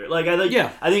Gear better.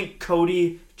 I think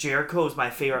Cody Jericho is my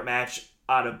favorite match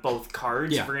out of both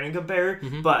cards if we're going to compare.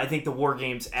 But I think the War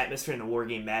Games atmosphere and the War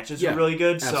Game matches are really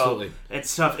good. Absolutely. So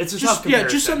it's tough. It's a tough comparison.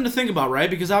 Yeah, just something to think about, right?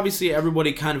 Because obviously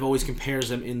everybody kind of always compares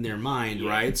them in their mind,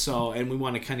 right? So, and we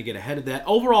want to kind of get ahead of that.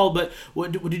 Overall, but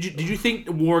did you think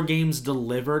War Games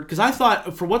delivered? Because I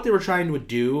thought for what they were trying to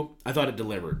do, I thought it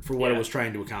delivered for what it was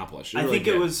trying to accomplish. I think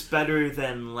it was better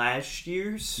than last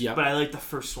year's, but I like the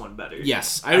first one better.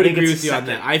 Yes, I would agree with you on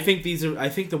that. I think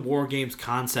the War Games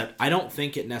concept, I don't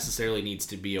think it necessarily needs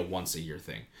to be a once-a-year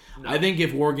thing. No. I think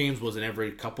if War Games was an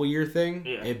every couple-year thing,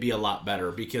 it'd be a lot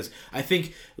better, because I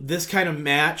think this kind of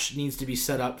match needs to be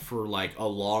set up for like a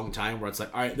long time, where it's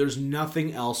like, all right, there's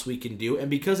nothing else we can do, and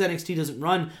because NXT doesn't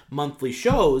run monthly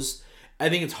shows, I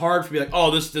think it's hard for me like,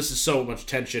 oh, this is so much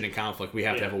tension and conflict, we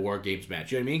have to have a War Games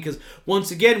match. You know what I mean? Because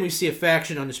once again, we see a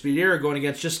faction on Undisputed Era going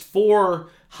against just 4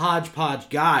 hodgepodge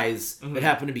guys that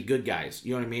happen to be good guys.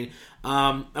 You know what I mean?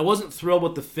 I wasn't thrilled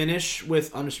with the finish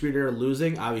with Undisputed Era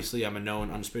losing. Obviously, I'm a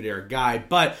known Undisputed Era guy,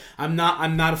 but I'm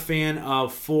not a fan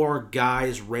of 4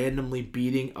 guys randomly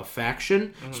beating a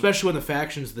faction, especially when the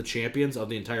faction's the champions of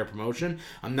the entire promotion.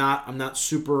 I'm not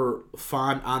super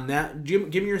fond on that. Give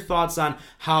me your thoughts on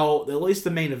how at least the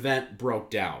main event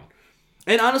broke down.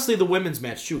 And honestly, the women's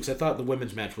match, too, because I thought the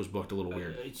women's match was booked a little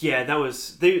weird. Yeah, that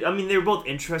was... they were both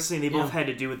interesting. They both had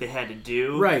to do what they had to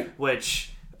do. Right.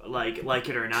 Which, like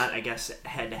it or not, I guess it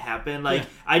had to happen.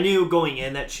 I knew going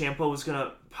in that Ciampa was going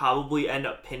to probably end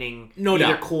up pinning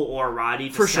either Cole or Roddy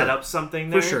to set up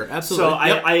something there. For sure, absolutely. So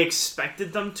I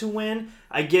expected them to win.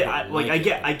 I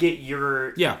get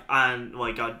your on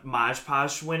like a Maj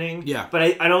Posh winning. Yeah.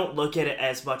 But I don't look at it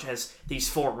as much as these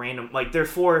 4 random... like, they're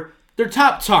 4... They're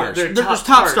top stars. They're top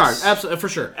stars, absolutely, for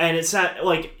sure. And it's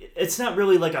not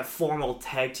really like a formal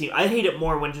tag team. I hate it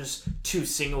more when just 2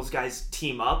 singles guys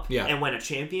team up and win a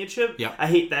championship. Yeah. I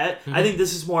hate that. I think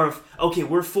this is more of, okay,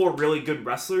 we're 4 really good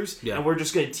wrestlers, and we're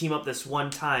just going to team up this one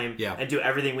time and do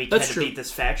everything we can to beat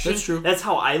this faction. That's true. That's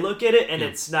how I look at it, and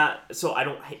it's not, so I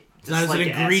don't hate. It's not as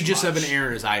egregious of an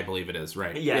error as I believe it is,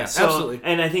 right? Yeah, so, absolutely.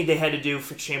 And I think they had to do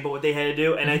for Ciampa what they had to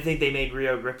do, and I think they made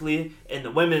Rhea Ripley in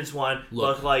the women's one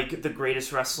look like the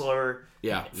greatest wrestler,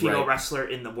 female wrestler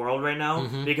in the world right now,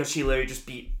 because she literally just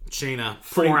beat Shayna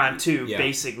 4-on-2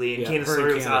 basically, and Candice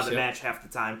LeRae was out of the match half the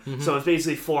time, so it's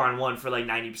basically 4-on-1 for like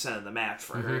 90% of the match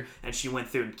for her, and she went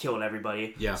through and killed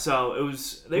everybody. Yeah, so it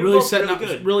was they really were setting really up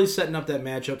good. Really setting up that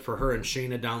matchup for her and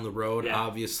Shayna down the road.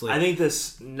 Obviously, I think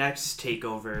this next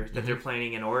takeover that they're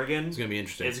planning in Oregon is going to be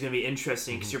interesting. It's going to be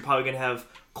interesting because you're probably going to have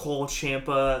Cole,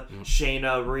 Ciampa,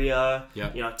 Shayna, Rhea,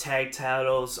 tag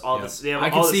titles, all this.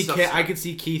 I could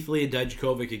see Keith Lee and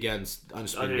Dijakovic against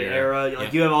Undisputed Era.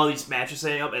 You have all these matches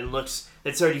setting up, and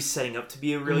it's already setting up to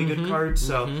be a really good card.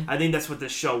 So I think that's what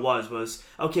this show was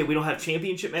okay, we don't have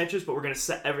championship matches, but we're going to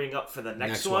set everything up for the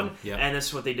next one. And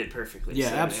that's what they did perfectly.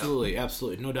 Yeah,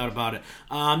 absolutely. No doubt about it.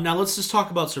 Now let's just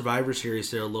talk about Survivor Series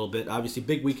there a little bit. Obviously,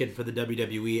 big weekend for the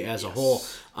WWE as a whole.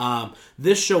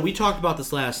 This show, we talked about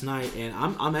this last night, and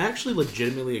I'm actually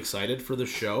legitimately excited for the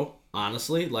show.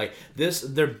 Honestly, like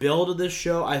their build of this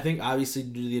show, I think obviously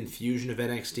due to the infusion of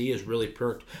NXT has really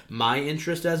perked my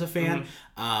interest as a fan.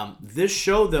 This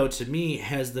show, though, to me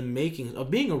has the makings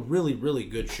of being a really, really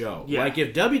good show. Yeah. Like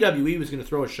if WWE was going to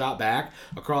throw a shot back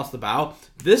across the bow,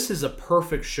 this is a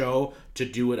perfect show to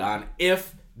do it on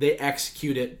if they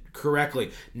execute it correctly.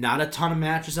 Not a ton of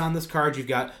matches on this card. You've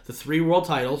got the 3 world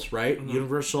titles, right?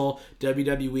 Universal,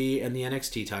 WWE, and the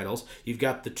NXT titles. You've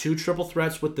got the 2 triple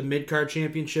threats with the mid-card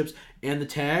championships and the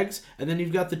tags. And then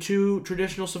you've got the 2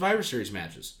 traditional Survivor Series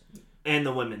matches. And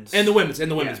the women's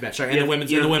match. Sorry, and the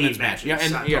women's match.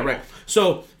 Right.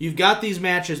 So you've got these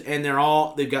matches, and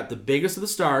they've got the biggest of the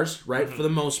stars, right? For the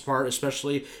most part,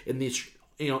 especially in these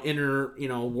inner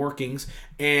workings,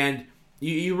 and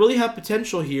you really have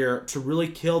potential here to really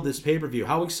kill this pay-per-view.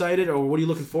 How excited, or what are you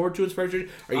looking forward to as far as are you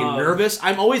nervous?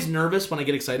 I'm always nervous when I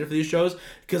get excited for these shows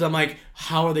because I'm like,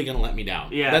 how are they going to let me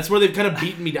down? Yeah, that's where they've kind of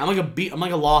beaten me down. I'm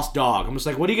like a lost dog. I'm just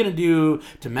like, what are you going to do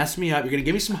to mess me up? You're going to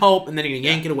give me some hope, and then you're going to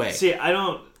yank it away. See,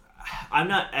 I'm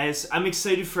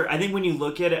excited for. I think when you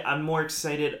look at it, I'm more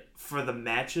excited for the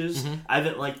matches. I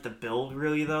haven't liked the build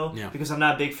really though, because I'm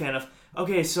not a big fan of.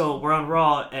 Okay, so we're on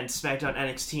Raw and SmackDown,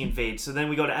 NXT invade. So then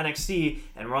we go to NXT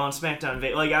and Raw and SmackDown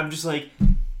invade. Like I'm just like,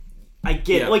 I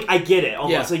get it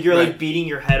almost like you're like beating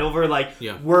your head over like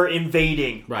we're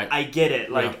invading. Right. I get it.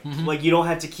 Like like you don't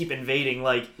have to keep invading.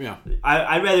 Like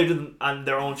I'd rather do them on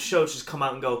their own show just come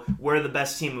out and go we're the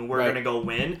best team and we're gonna go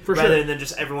win rather than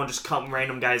just everyone just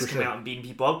random guys coming out and beating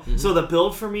people up. So the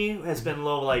build for me has been a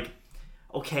little like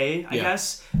okay I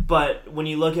guess, but when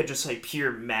you look at just like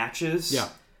pure matches.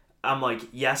 I'm like,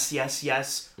 yes, yes,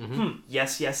 yes,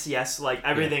 yes, yes, yes. Like,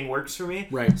 everything works for me.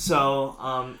 Right.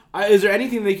 So, is there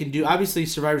anything they can do? Obviously,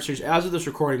 Survivor Series, as of this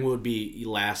recording, would be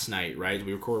last night, right?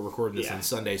 We recording this on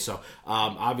Sunday. So,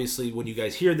 obviously, when you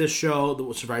guys hear this show,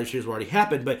 the Survivor Series will already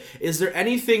happened. But is there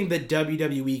anything that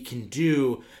WWE can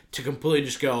do to completely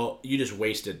just go, you just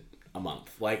wasted a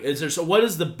month? Like, what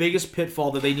is the biggest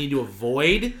pitfall that they need to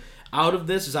avoid out of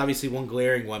this? Is obviously one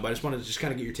glaring one, but I just wanted to just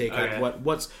kind of get your take on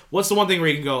what's the one thing where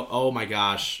you can go, oh my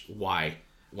gosh, why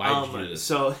did you do this?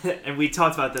 So, and we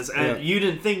talked about this, and you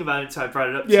didn't think about it, so I brought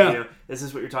it up to you. Is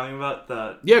this what you're talking about?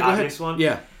 The obvious one?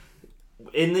 Yeah.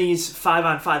 In these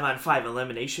 5-on-5-on-5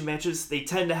 elimination matches, they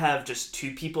tend to have just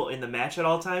 2 people in the match at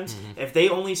all times. If they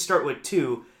only start with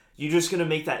 2, you're just going to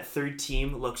make that third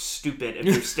team look stupid if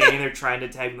they're standing there trying to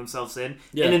tag themselves in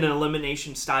an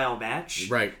elimination style match.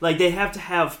 Right. Like, they have to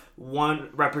have one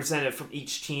representative from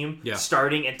each team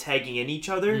starting and tagging in each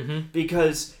other,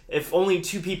 because if only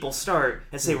 2 people start,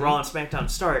 and say Raw and SmackDown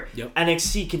start,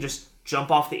 NXT can just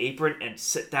jump off the apron and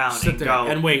sit down go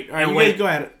and wait. All right, go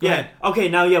ahead. Go ahead. Okay,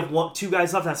 now you have 2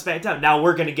 guys left on SmackDown. Now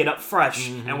we're gonna get up fresh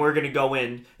and we're gonna go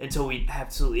in until we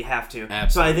absolutely have to.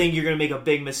 So I think you're gonna make a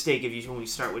big mistake if you only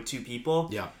start with 2 people.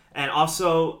 Yeah. And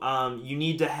also, you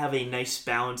need to have a nice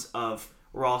balance of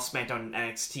Raw, SmackDown, and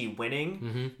NXT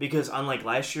winning, because unlike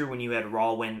last year when you had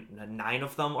Raw win 9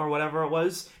 of them or whatever it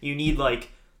was, you need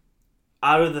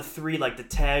out of the 3, like the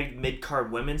tag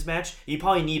mid-card women's match, you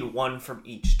probably need 1 from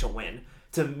each to win,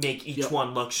 to make each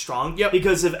one look strong.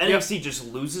 Because if NXT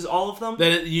just loses all of them,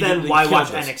 then why watch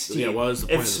NXT? Yeah, what was the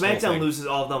point if SmackDown loses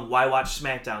all of them, why watch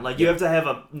SmackDown? Like, you have to have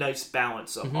a nice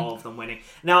balance of all of them winning.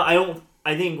 Now,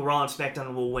 I think Raw and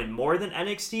SmackDown will win more than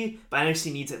NXT, but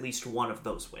NXT needs at least 1 of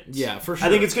those wins. Yeah, for sure.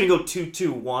 I think it's going to go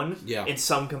 2-2-1 in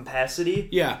some capacity.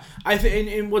 Yeah, I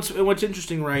think, and what's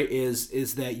interesting, right,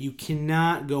 is that you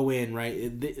cannot go in,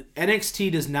 right.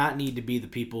 NXT does not need to be the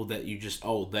people that you just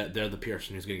that they're the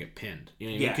person who's going to get pinned. You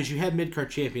know what I mean? Because you have mid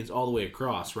card champions all the way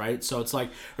across, right? So it's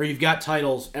like, or you've got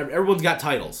titles. Everyone's got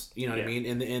titles. You know what I mean?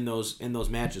 In those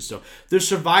matches. So the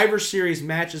Survivor Series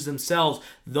matches themselves,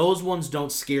 those ones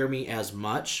don't scare me as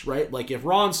much, right? Like, if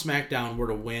Raw and SmackDown were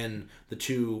to win the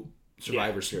 2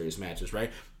 Survivor Series matches,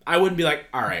 right, I wouldn't be like,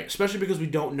 all right, especially because we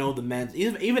don't know the men's.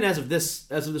 Even as of this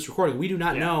recording, we do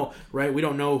not know, right? We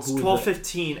don't know who. It's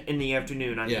 12:15 in the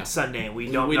afternoon on Sunday, and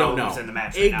we don't know who's in the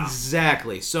match right now.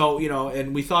 Exactly. So,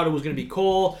 and we thought it was going to be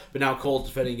Cole, but now Cole's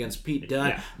defending against Pete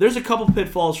Dunne. There's a couple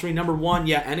pitfalls for me. Number one,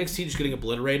 NXT just getting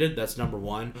obliterated. That's number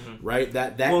one, right?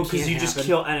 That because you just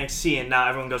kill NXT, and now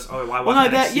everyone goes, oh, why? Well,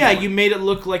 not NXT that. You made it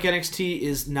look like NXT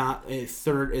is not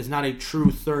a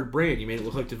true third brand. You made it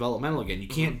look like developmental again. You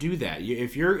can't do that.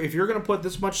 If you're going to put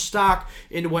this much stock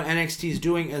into what NXT is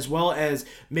doing, as well as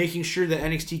making sure that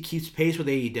NXT keeps pace with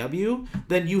AEW,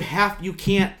 then you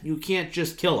can't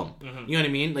just kill them. You know what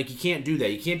I mean? Like, you can't do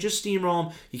that. You can't just steamroll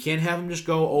them. You can't have them just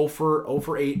go 0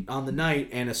 for 8 on the night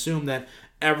and assume that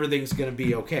everything's going to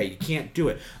be okay. You can't do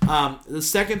it. The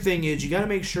second thing is, you got to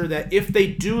make sure that if they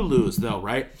do lose, though,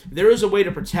 right, there is a way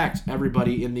to protect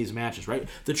everybody in these matches, right?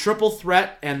 The triple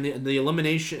threat and the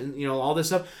elimination, all this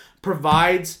stuff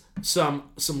provides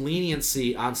some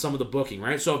leniency on some of the booking,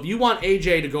 right? So if you want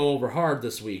AJ to go over hard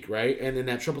this week, right, and in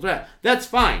that triple threat, that's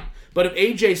fine. But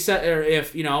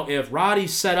if if Roddy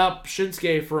set up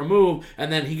Shinsuke for a move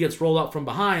and then he gets rolled up from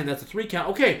behind, that's a 3 count.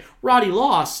 Okay, Roddy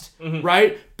lost,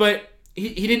 right? But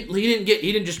he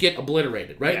didn't just get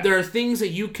obliterated, right? There are things that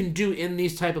you can do in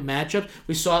these type of matchups.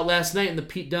 We saw it last night in the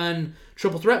Pete Dunne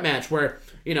triple threat match where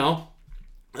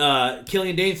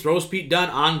Killian Dane throws Pete Dunne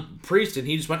on Priest, and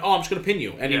he just went, I'm just going to pin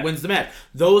you, and he wins the match.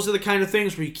 Those are the kind of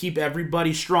things where you keep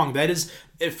everybody strong. That is,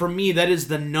 for me, that is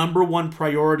the number one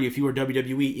priority if you are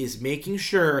WWE, is making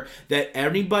sure that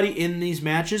everybody in these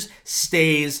matches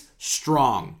stays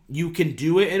strong. You can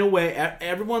do it in a way,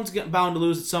 everyone's bound to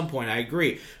lose at some point, I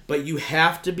agree, but you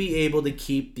have to be able to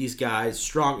keep these guys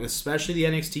strong, especially the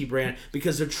NXT brand,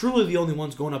 because they're truly the only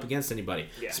ones going up against anybody.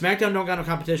 SmackDown don't got no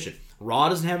competition. Raw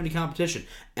doesn't have any competition.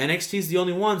 NXT's the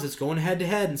only ones that's going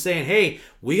head-to-head and saying, hey,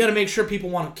 we got to make sure people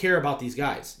want to care about these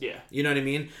guys. Yeah. You know what I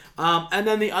mean? And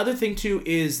then the other thing, too,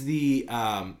 is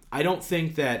I don't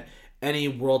think that any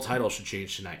world title should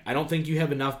change tonight. I don't think you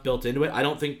have enough built into it. I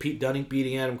don't think Pete Dunne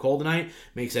beating Adam Cole tonight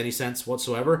makes any sense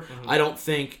whatsoever. I don't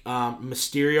think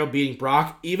Mysterio beating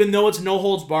Brock, even though it's no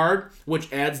holds barred,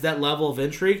 which adds that level of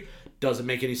intrigue, doesn't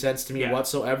make any sense to me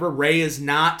whatsoever. Rey is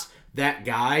not that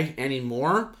guy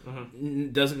anymore.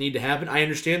 Doesn't need to happen. I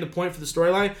understand the point for the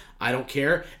storyline. I don't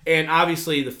care. And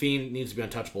obviously, the Fiend needs to be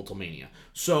untouchable till Mania.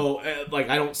 So,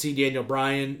 I don't see Daniel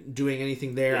Bryan doing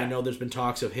anything there. Yeah. I know there's been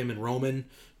talks of him and Roman,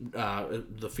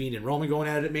 the Fiend and Roman going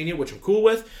at it at Mania, which I'm cool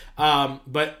with.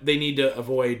 But they need to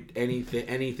avoid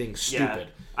anything stupid.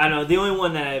 Yeah. I know. The only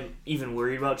one that I'm even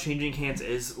worried about changing hands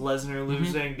is Lesnar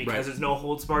losing because there's no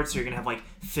holds barred, so you're going to have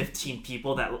 15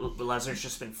 people that Lesnar's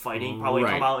just been fighting probably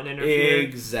come out and interfere.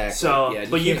 Exactly. So,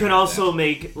 but you can also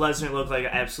make Lesnar look like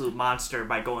an absolute monster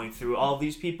by going through all of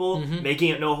these people, making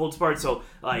it no holds barred. So,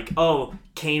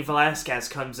 Cain Velasquez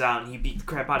comes out and you beat the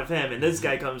crap out of him, and this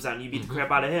guy comes out and you beat the crap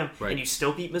out of him, and you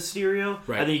still beat Mysterio.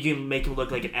 I think you can make him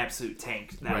look like an absolute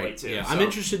tank that way too. Yeah, so, I'm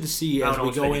interested to see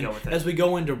as we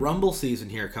go into Rumble season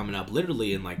here coming up,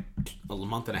 literally in a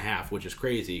month and a half, which is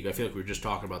crazy. I feel like we were just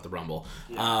talking about the Rumble.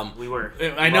 Yeah, we were.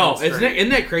 I know. Isn't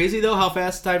that crazy though? How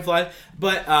fast time flies.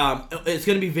 But it's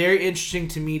going to be very interesting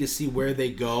to me to see where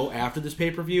they go after this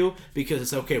pay-per-view, because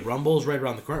it's okay. Rumble's right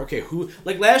around the corner. Okay, who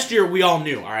last year we all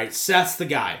knew. All right, Seth's the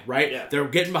guy. Right? Yeah. They're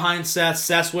getting behind Seth.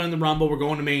 Seth's winning the Rumble. We're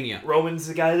going to Mania. Roman's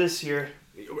the guy this year.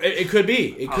 It could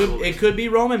be. It could be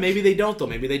Roman. Maybe they don't, though.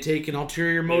 Maybe they take an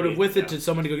ulterior motive with it to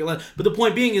someone to go get less. But the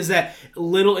point being is that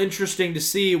little interesting to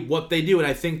see what they do, and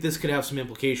I think this could have some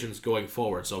implications going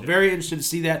forward. So very interested to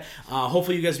see that.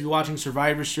 Hopefully you guys will be watching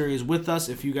Survivor Series with us.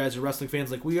 If you guys are wrestling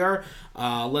fans like we are,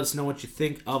 let us know what you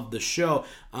think of the show.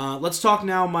 Let's talk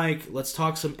now, Mike. Let's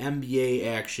talk some NBA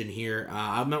action here.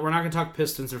 We're not going to talk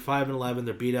Pistons. They're 5-11.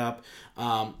 They're beat up.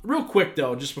 Real quick,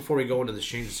 though, just before we go into this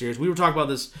change of series, we were talking about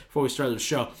this before we started the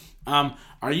show.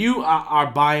 Are you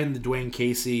buying the Dwayne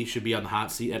Casey should be on the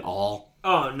hot seat at all?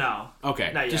 Oh, no.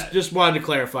 Okay. Not yet. Just wanted to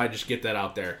clarify, just get that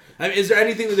out there. I mean, is there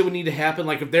anything that would need to happen?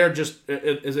 Like, if they're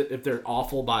if they're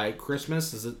awful by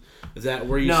Christmas, is that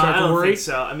where you start to worry? No, I don't think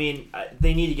so. I mean,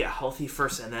 they need to get healthy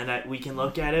first, and then we can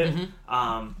look at it.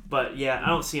 But, yeah, I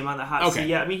don't see him on the hot seat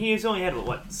yet. I mean, he's only had,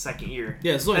 second year?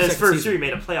 Yeah, it's only his first year he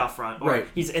made a playoff run. Or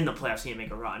he's in the playoffs, he didn't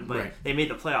make a run. But they made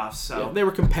the playoffs, so... Yeah, they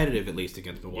were competitive, at least,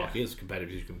 against Milwaukee. As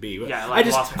competitive as you can be. But yeah,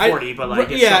 lost by 40, but,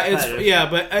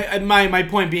 but my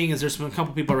point being is there's a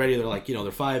couple people already that are like, they're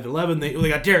 5-11. They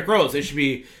got Derrick Rose. They should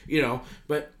be,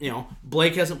 but,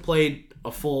 Blake hasn't played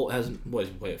a full, hasn't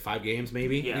played 5 games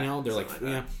maybe? Yeah,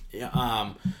 they're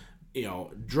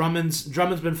Drummond's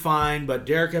been fine, but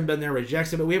Derrick hasn't been there with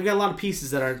Jackson, but we've got a lot of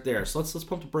pieces that aren't there. So let's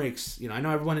pump the brakes. I know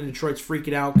everyone in Detroit's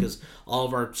freaking out because all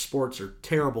of our sports are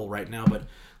terrible right now, but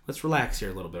let's relax here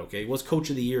a little bit, okay? Was coach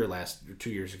of the year 2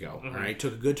 years ago, all right?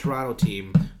 Took a good Toronto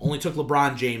team. Only took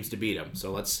LeBron James to beat him,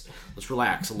 so let's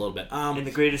relax a little bit. In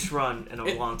the greatest run in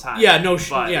a long time. Yeah, no,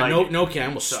 I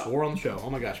almost swore on the show. Oh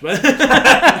my gosh, but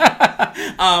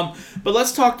but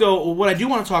let's talk though. What I do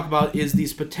want to talk about is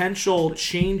these potential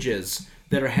changes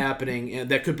that are happening and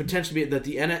that could potentially be that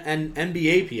the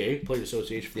NBAPA, Players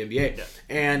Association for the NBA,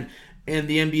 and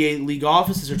the NBA league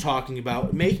offices are talking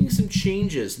about making some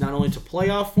changes, not only to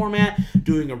playoff format,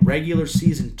 doing a regular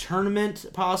season tournament,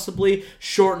 possibly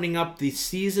shortening up the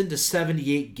season to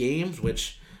 78 games,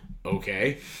 which,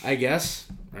 okay, I guess,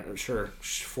 sure,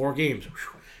 4 games,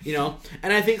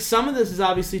 and I think some of this is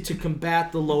obviously to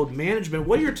combat the load management.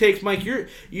 What are your takes, Mike?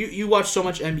 You watch so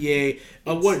much NBA.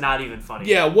 It's not even funny.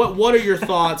 Yeah, what are your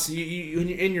thoughts? You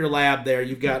in your lab there,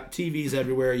 you've got TVs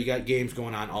everywhere. You got games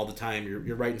going on all the time.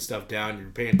 You're writing stuff down.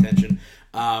 You're paying attention.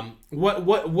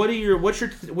 What's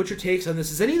your takes on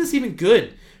this? Is any of this even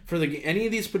good for any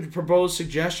of these proposed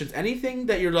suggestions? Anything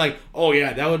that you're like, oh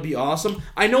yeah, that would be awesome?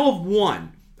 I know of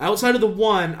one. Outside of the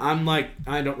one, I'm like,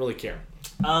 I don't really care.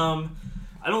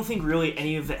 I don't think really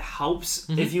any of it helps.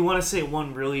 If you want to say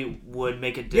one really would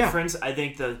make a difference, I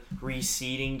think the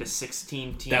reseeding to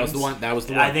 16 teams. That was the one.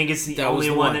 I think it's the only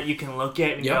one that you can look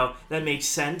at and go, that makes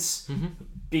sense.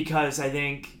 Because I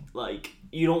think,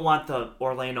 you don't want the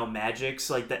Orlando Magics,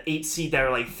 the 8 seed that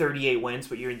are 38 wins,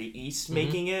 but you're in the East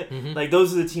making it.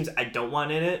 Those are the teams I don't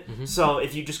want in it. So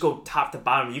if you just go top to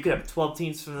bottom, you could have 12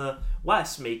 teams from the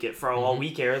West make it for a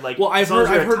week here. I've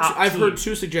heard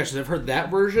 2 suggestions. I've heard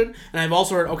that version, and I've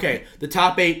also heard the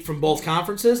top 8 from both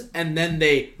conferences, and then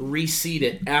they reseed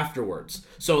it afterwards.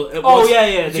 So you know what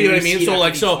I mean?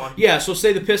 So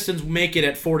say the Pistons make it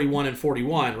at 41 and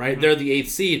 41, right? They're the 8th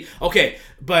seed. Okay,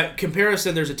 but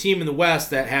comparison, there's a team in the West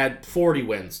that had 40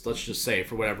 wins. Let's just say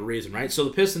for whatever reason, right? So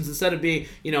the Pistons, instead of being,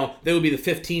 they would be the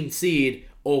 15th seed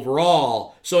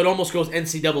overall, so it almost goes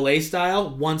NCAA style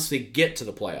once they get to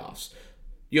the playoffs.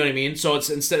 You know what I mean? So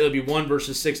it's instead it'll be 1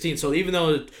 versus 16. So even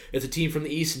though it's a team from the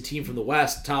East and team from the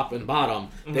West, top and bottom,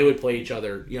 they would play each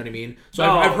other. You know what I mean? So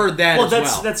I've heard that as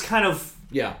well. That's kind of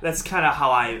Yeah. That's kind of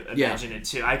how I imagine it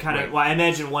too. I I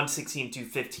imagine 1, 16, 2,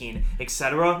 15,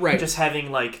 etc. Right. Just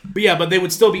having like. But they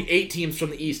would still be 8 teams from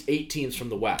the East, 8 teams from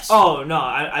the West. Oh no,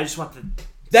 I just want the.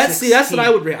 That's what I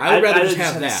would. I would rather just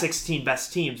have that. The 16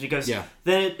 best teams because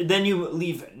then you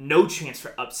leave no chance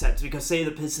for upsets because say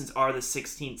the Pistons are the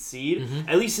 16th seed,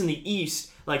 at least in the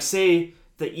East, like say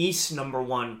the East number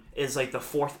 1 is like the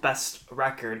 4th best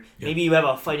record. Maybe you have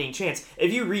a fighting chance.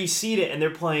 If you reseed it and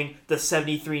they're playing the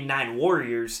 73-9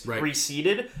 Warriors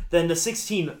reseeded, then the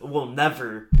 16 will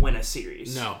never win a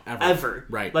series. No, ever.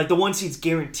 Right. Like the 1 seed's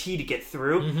guaranteed to get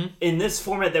through. In this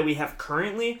format that we have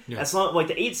currently, as long like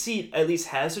the 8 seed at least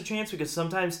has a chance because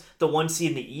sometimes the 1 seed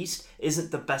in the East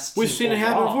isn't the best team. We've seen it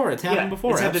happen before. It's happened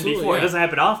before. It's happened before. It doesn't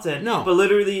happen often. No. But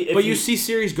literally, you see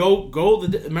series go.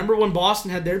 Remember when Boston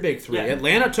had their big 3?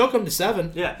 Atlanta took them to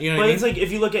 7. Yeah. You know but what I mean? It's like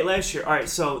if you look at last year, all right,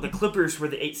 so the Clippers were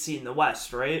the 8th seed in the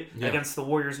West, right? Against the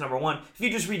Warriors number 1. If you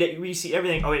just re-see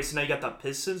everything, oh wait, so now you got the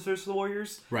Pistons versus the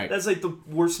Warriors? Right. That's like the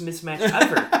worst mismatch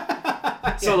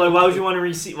ever. So like why would you want to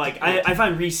re-see I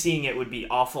find re-seeing it would be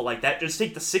awful like that. Just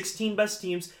take the 16 best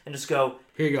teams and just go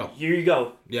Here you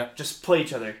go. Yeah. Just play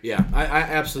each other. Yeah, I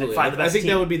absolutely. I think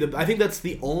that would be I think that's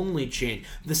the only change.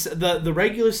 The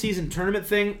regular season tournament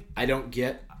thing, I don't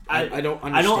get. I don't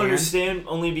understand. I don't understand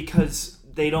only because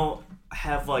they don't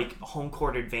have like home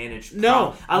court advantage.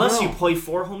 No, unless you play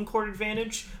for home court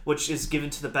advantage, which is given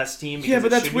to the best team. Yeah,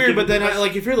 but that's weird. But then,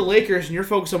 like, if you're the Lakers and you're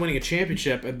focused on winning a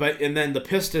championship, and then the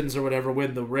Pistons or whatever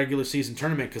win the regular season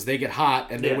tournament because they get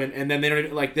hot and they win, and then they don't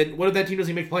even, like. Then what if that team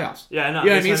doesn't even make playoffs? Yeah, I know. You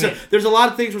know what I mean? So there's a lot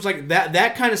of things where it's like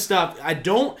that kind of stuff. I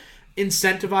don't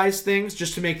incentivize things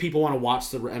just to make people want to watch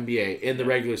the NBA in the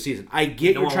regular season. I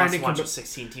get you're trying to watch a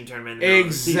 16-team tournament.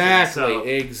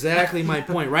 Exactly my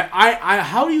point, right? I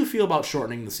how do you feel about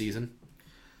shortening the season?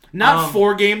 Not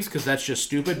 4 games because that's just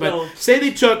stupid. But let's say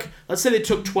they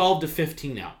took 12 to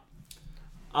 15 out.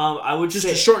 I would just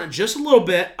to shorten it just a little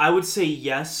bit. I would say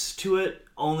yes to it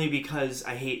only because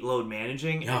I hate load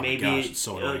managing and maybe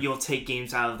you'll take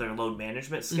games out of their load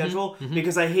management schedule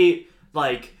because I hate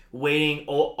like waiting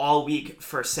all week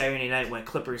for Saturday night when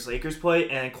Clippers-Lakers play,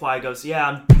 and Kawhi goes, yeah,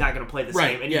 I'm not going to play this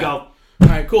game. And you go, all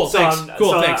right, cool, thanks. I'm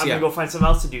going to go find something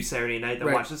else to do Saturday night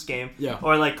than watch this game. Yeah.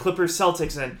 Or like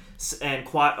Clippers-Celtics and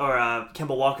Kawhi, or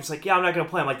Kemba Walker's like, yeah, I'm not going to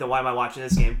play. I'm like, then why am I watching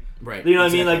this game? Right. You know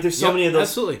what I mean? Like, there's so many of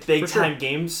those big-time sure.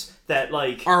 games that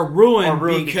like are ruined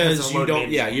because you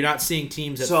don't. Yeah, you're not seeing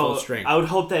teams at full strength. I would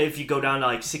hope that if you go down to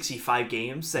like 65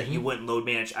 games, that you wouldn't load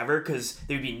manage ever because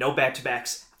there would be no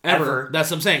back-to-backs. Ever.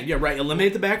 That's what I'm saying. Yeah, right.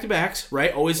 Eliminate the back-to-backs,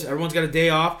 right? Always, everyone's got a day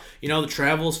off. You know, the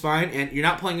travel is fine, and you're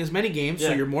not playing as many games,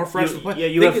 so you're more fresh to play.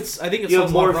 Yeah, I think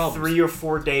it's more 3 or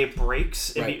 4 day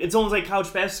breaks. Right. It's almost like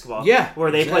college basketball. Yeah,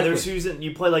 where they play their season.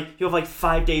 You play you have like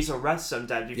 5 days of rest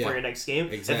sometimes before your next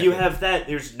game. Exactly. If you have that,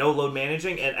 there's no load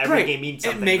managing, and every game means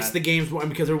something. It makes the games more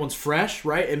because everyone's fresh,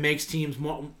 right? It makes teams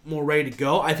more ready to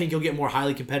go. I think you'll get more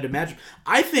highly competitive matchups.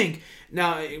 I think.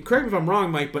 Now, correct me if I'm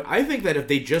wrong, Mike, but I think that if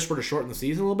they just were to shorten the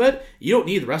season a little bit, you don't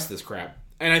need the rest of this crap.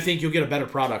 And I think you'll get a better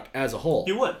product as a whole.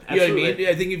 You would. Absolutely. You know what I mean?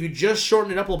 I think if you just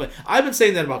shorten it up a little bit. I've been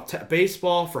saying that about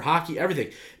baseball, for hockey,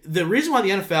 everything. The reason why the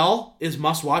NFL is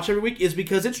must-watch every week is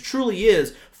because it truly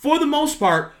is, for the most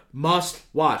part,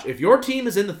 must-watch. If your team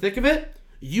is in the thick of it,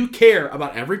 you care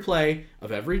about every play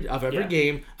of every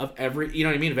game of every, you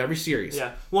know what I mean, of every series.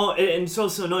 Yeah. Well, and it's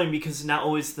also annoying because not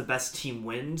always the best team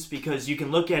wins because you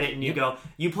can look at it and you go,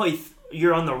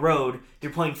 you're on the road,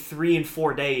 you're playing 3 and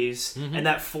 4 days, and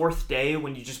that 4th day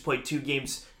when you just played 2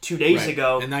 games 2 days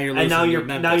ago, and now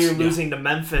you're losing to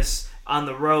Memphis on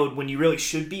the road when you really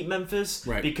should beat Memphis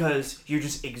because you're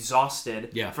just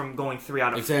exhausted from going 3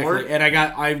 out of 4. And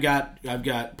I've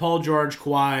got Paul George,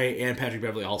 Kawhi, and Patrick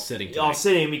Beverly all sitting tonight. All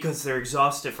sitting because they're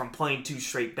exhausted from playing 2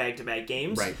 straight back-to-back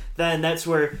games. Right. Then that's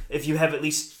where if you have at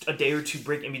least a day or 2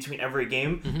 break in between every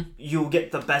game, you'll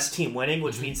get the best team winning,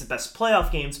 which means the best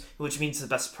playoff games, which means the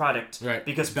best product. Right.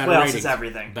 Because playoffs is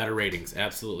everything. Better ratings,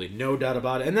 absolutely. No doubt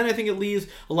about it. And then I think it leaves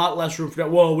a lot less room for,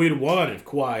 well, we'd have won if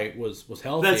Kawhi was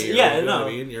healthy.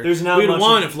 There's not we'd much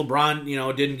won if LeBron,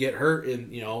 didn't get hurt in,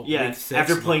 week 6.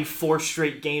 After playing 4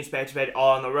 straight games back to back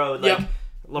all on the road,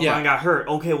 LeBron got hurt.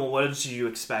 Okay, well, what did you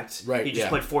expect? Right. He just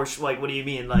played 4. What do you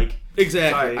mean?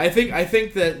 Exactly. Sorry. I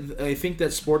think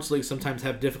that sports leagues sometimes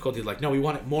have difficulty. No, we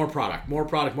want more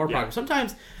product.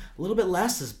 Sometimes a little bit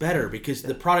less is better because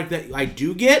the product that I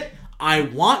do get, I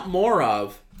want more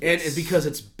of, and it's because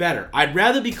it's better. I'd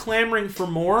rather be clamoring for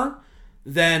more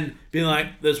than being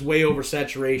like this way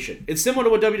oversaturation. It's similar to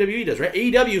what WWE does, right?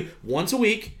 AEW once a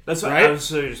week. That's what right? I was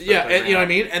just yeah, and, you know what I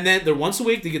mean? And then they're once a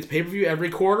week, they get the pay-per-view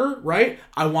every quarter, right?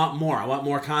 I want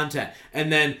more content.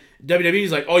 And then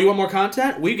WWE's like, oh, you want more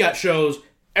content? We got shows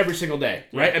every single day,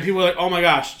 right? Yeah. And people are like, oh my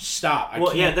gosh, stop.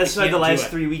 That's why the last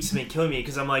 3 weeks have been killing me,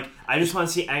 because I'm like, I just want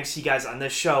to see NXT guys on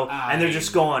this show, and they're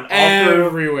just going all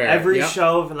everywhere, every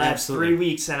show for the last 3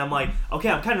 weeks, and I'm like, okay,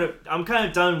 I'm kind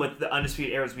of done with the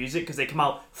Undisputed Era's music, because they come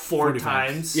out 4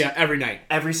 times, every night,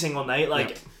 every single night,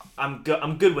 like. I'm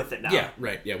good with it now. Yeah,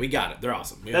 right. Yeah, we got it. They're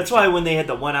awesome. That's why when they had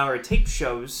the 1 hour tape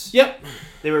shows,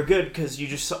 they were good, because you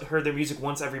just heard their music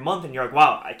once every month, and you're like,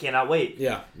 wow, I cannot wait.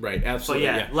 Yeah, right. Absolutely.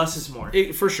 But less is more.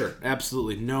 For sure.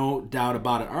 Absolutely. No doubt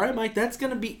about it. All right, Mike, that's going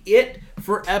to be it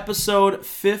for episode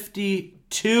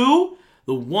 52.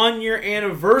 The 1 year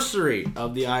anniversary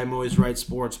of the I'm Always Right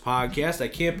Sports podcast. I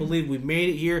can't believe we made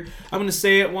it here. I'm going to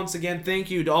say it once again.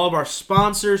 Thank you to all of our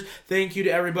sponsors. Thank you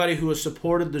to everybody who has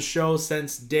supported the show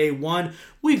since day one.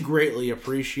 We greatly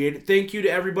appreciate it. Thank you to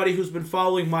everybody who's been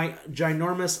following my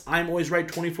ginormous I'm Always Right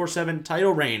 24/7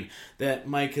 title reign that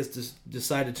Mike has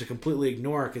decided to completely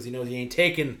ignore because he knows he ain't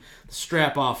taking the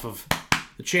strap off of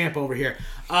the champ over here.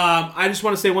 I just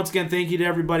want to say once again, thank you to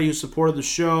everybody who supported the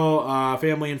show,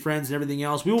 family and friends and everything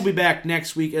else. We will be back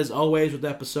next week, as always, with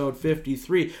episode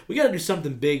 53. We got to do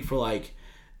something big for, like,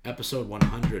 episode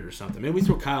 100 or something. Maybe we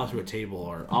throw Kyle through a table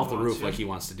or off the roof like he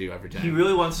wants to do every time. He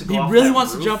really wants to go off He really that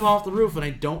wants roof. to jump off the roof, and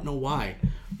I don't know why.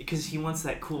 Because he wants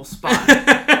that cool spot.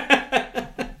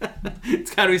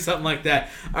 It's got to be something like that.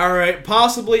 All right,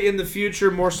 possibly in the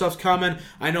future, more stuff's coming.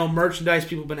 I know merchandise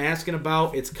people have been asking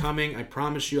about. It's coming. I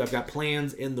promise you, I've got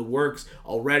plans in the works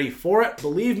already for it.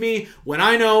 Believe me, when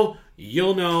I know,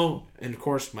 you'll know. And, of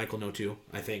course, Mike will know, too,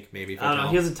 I think, maybe. I don't know.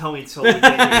 He doesn't tell me until we get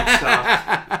here,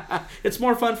 so. It's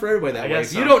more fun for everybody that way.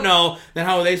 If you don't know, then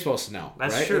how are they supposed to know?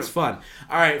 That's right? true. It's fun.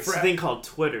 All right. It's a thing called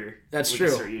Twitter. That's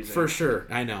true. For sure.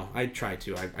 I know. I try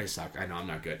to. I suck. I know I'm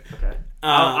not good. Okay.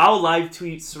 I'll live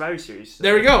tweet Survivor Series. So.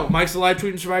 There we go. Mike's the live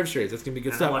tweeting Survivor Series. That's going to be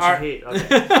good stuff. All right.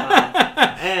 Okay.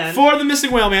 And for the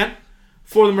Missing Whale Man,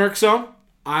 for the Merc Zone,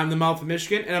 I'm the Mouth of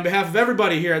Michigan. And on behalf of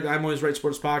everybody here at the I'm Always Right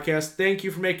Sports Podcast, thank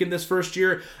you for making this first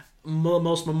year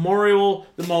most memorial,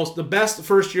 the best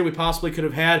first year we possibly could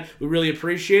have had. We really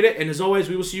appreciate it. And as always,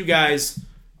 we will see you guys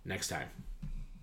next time.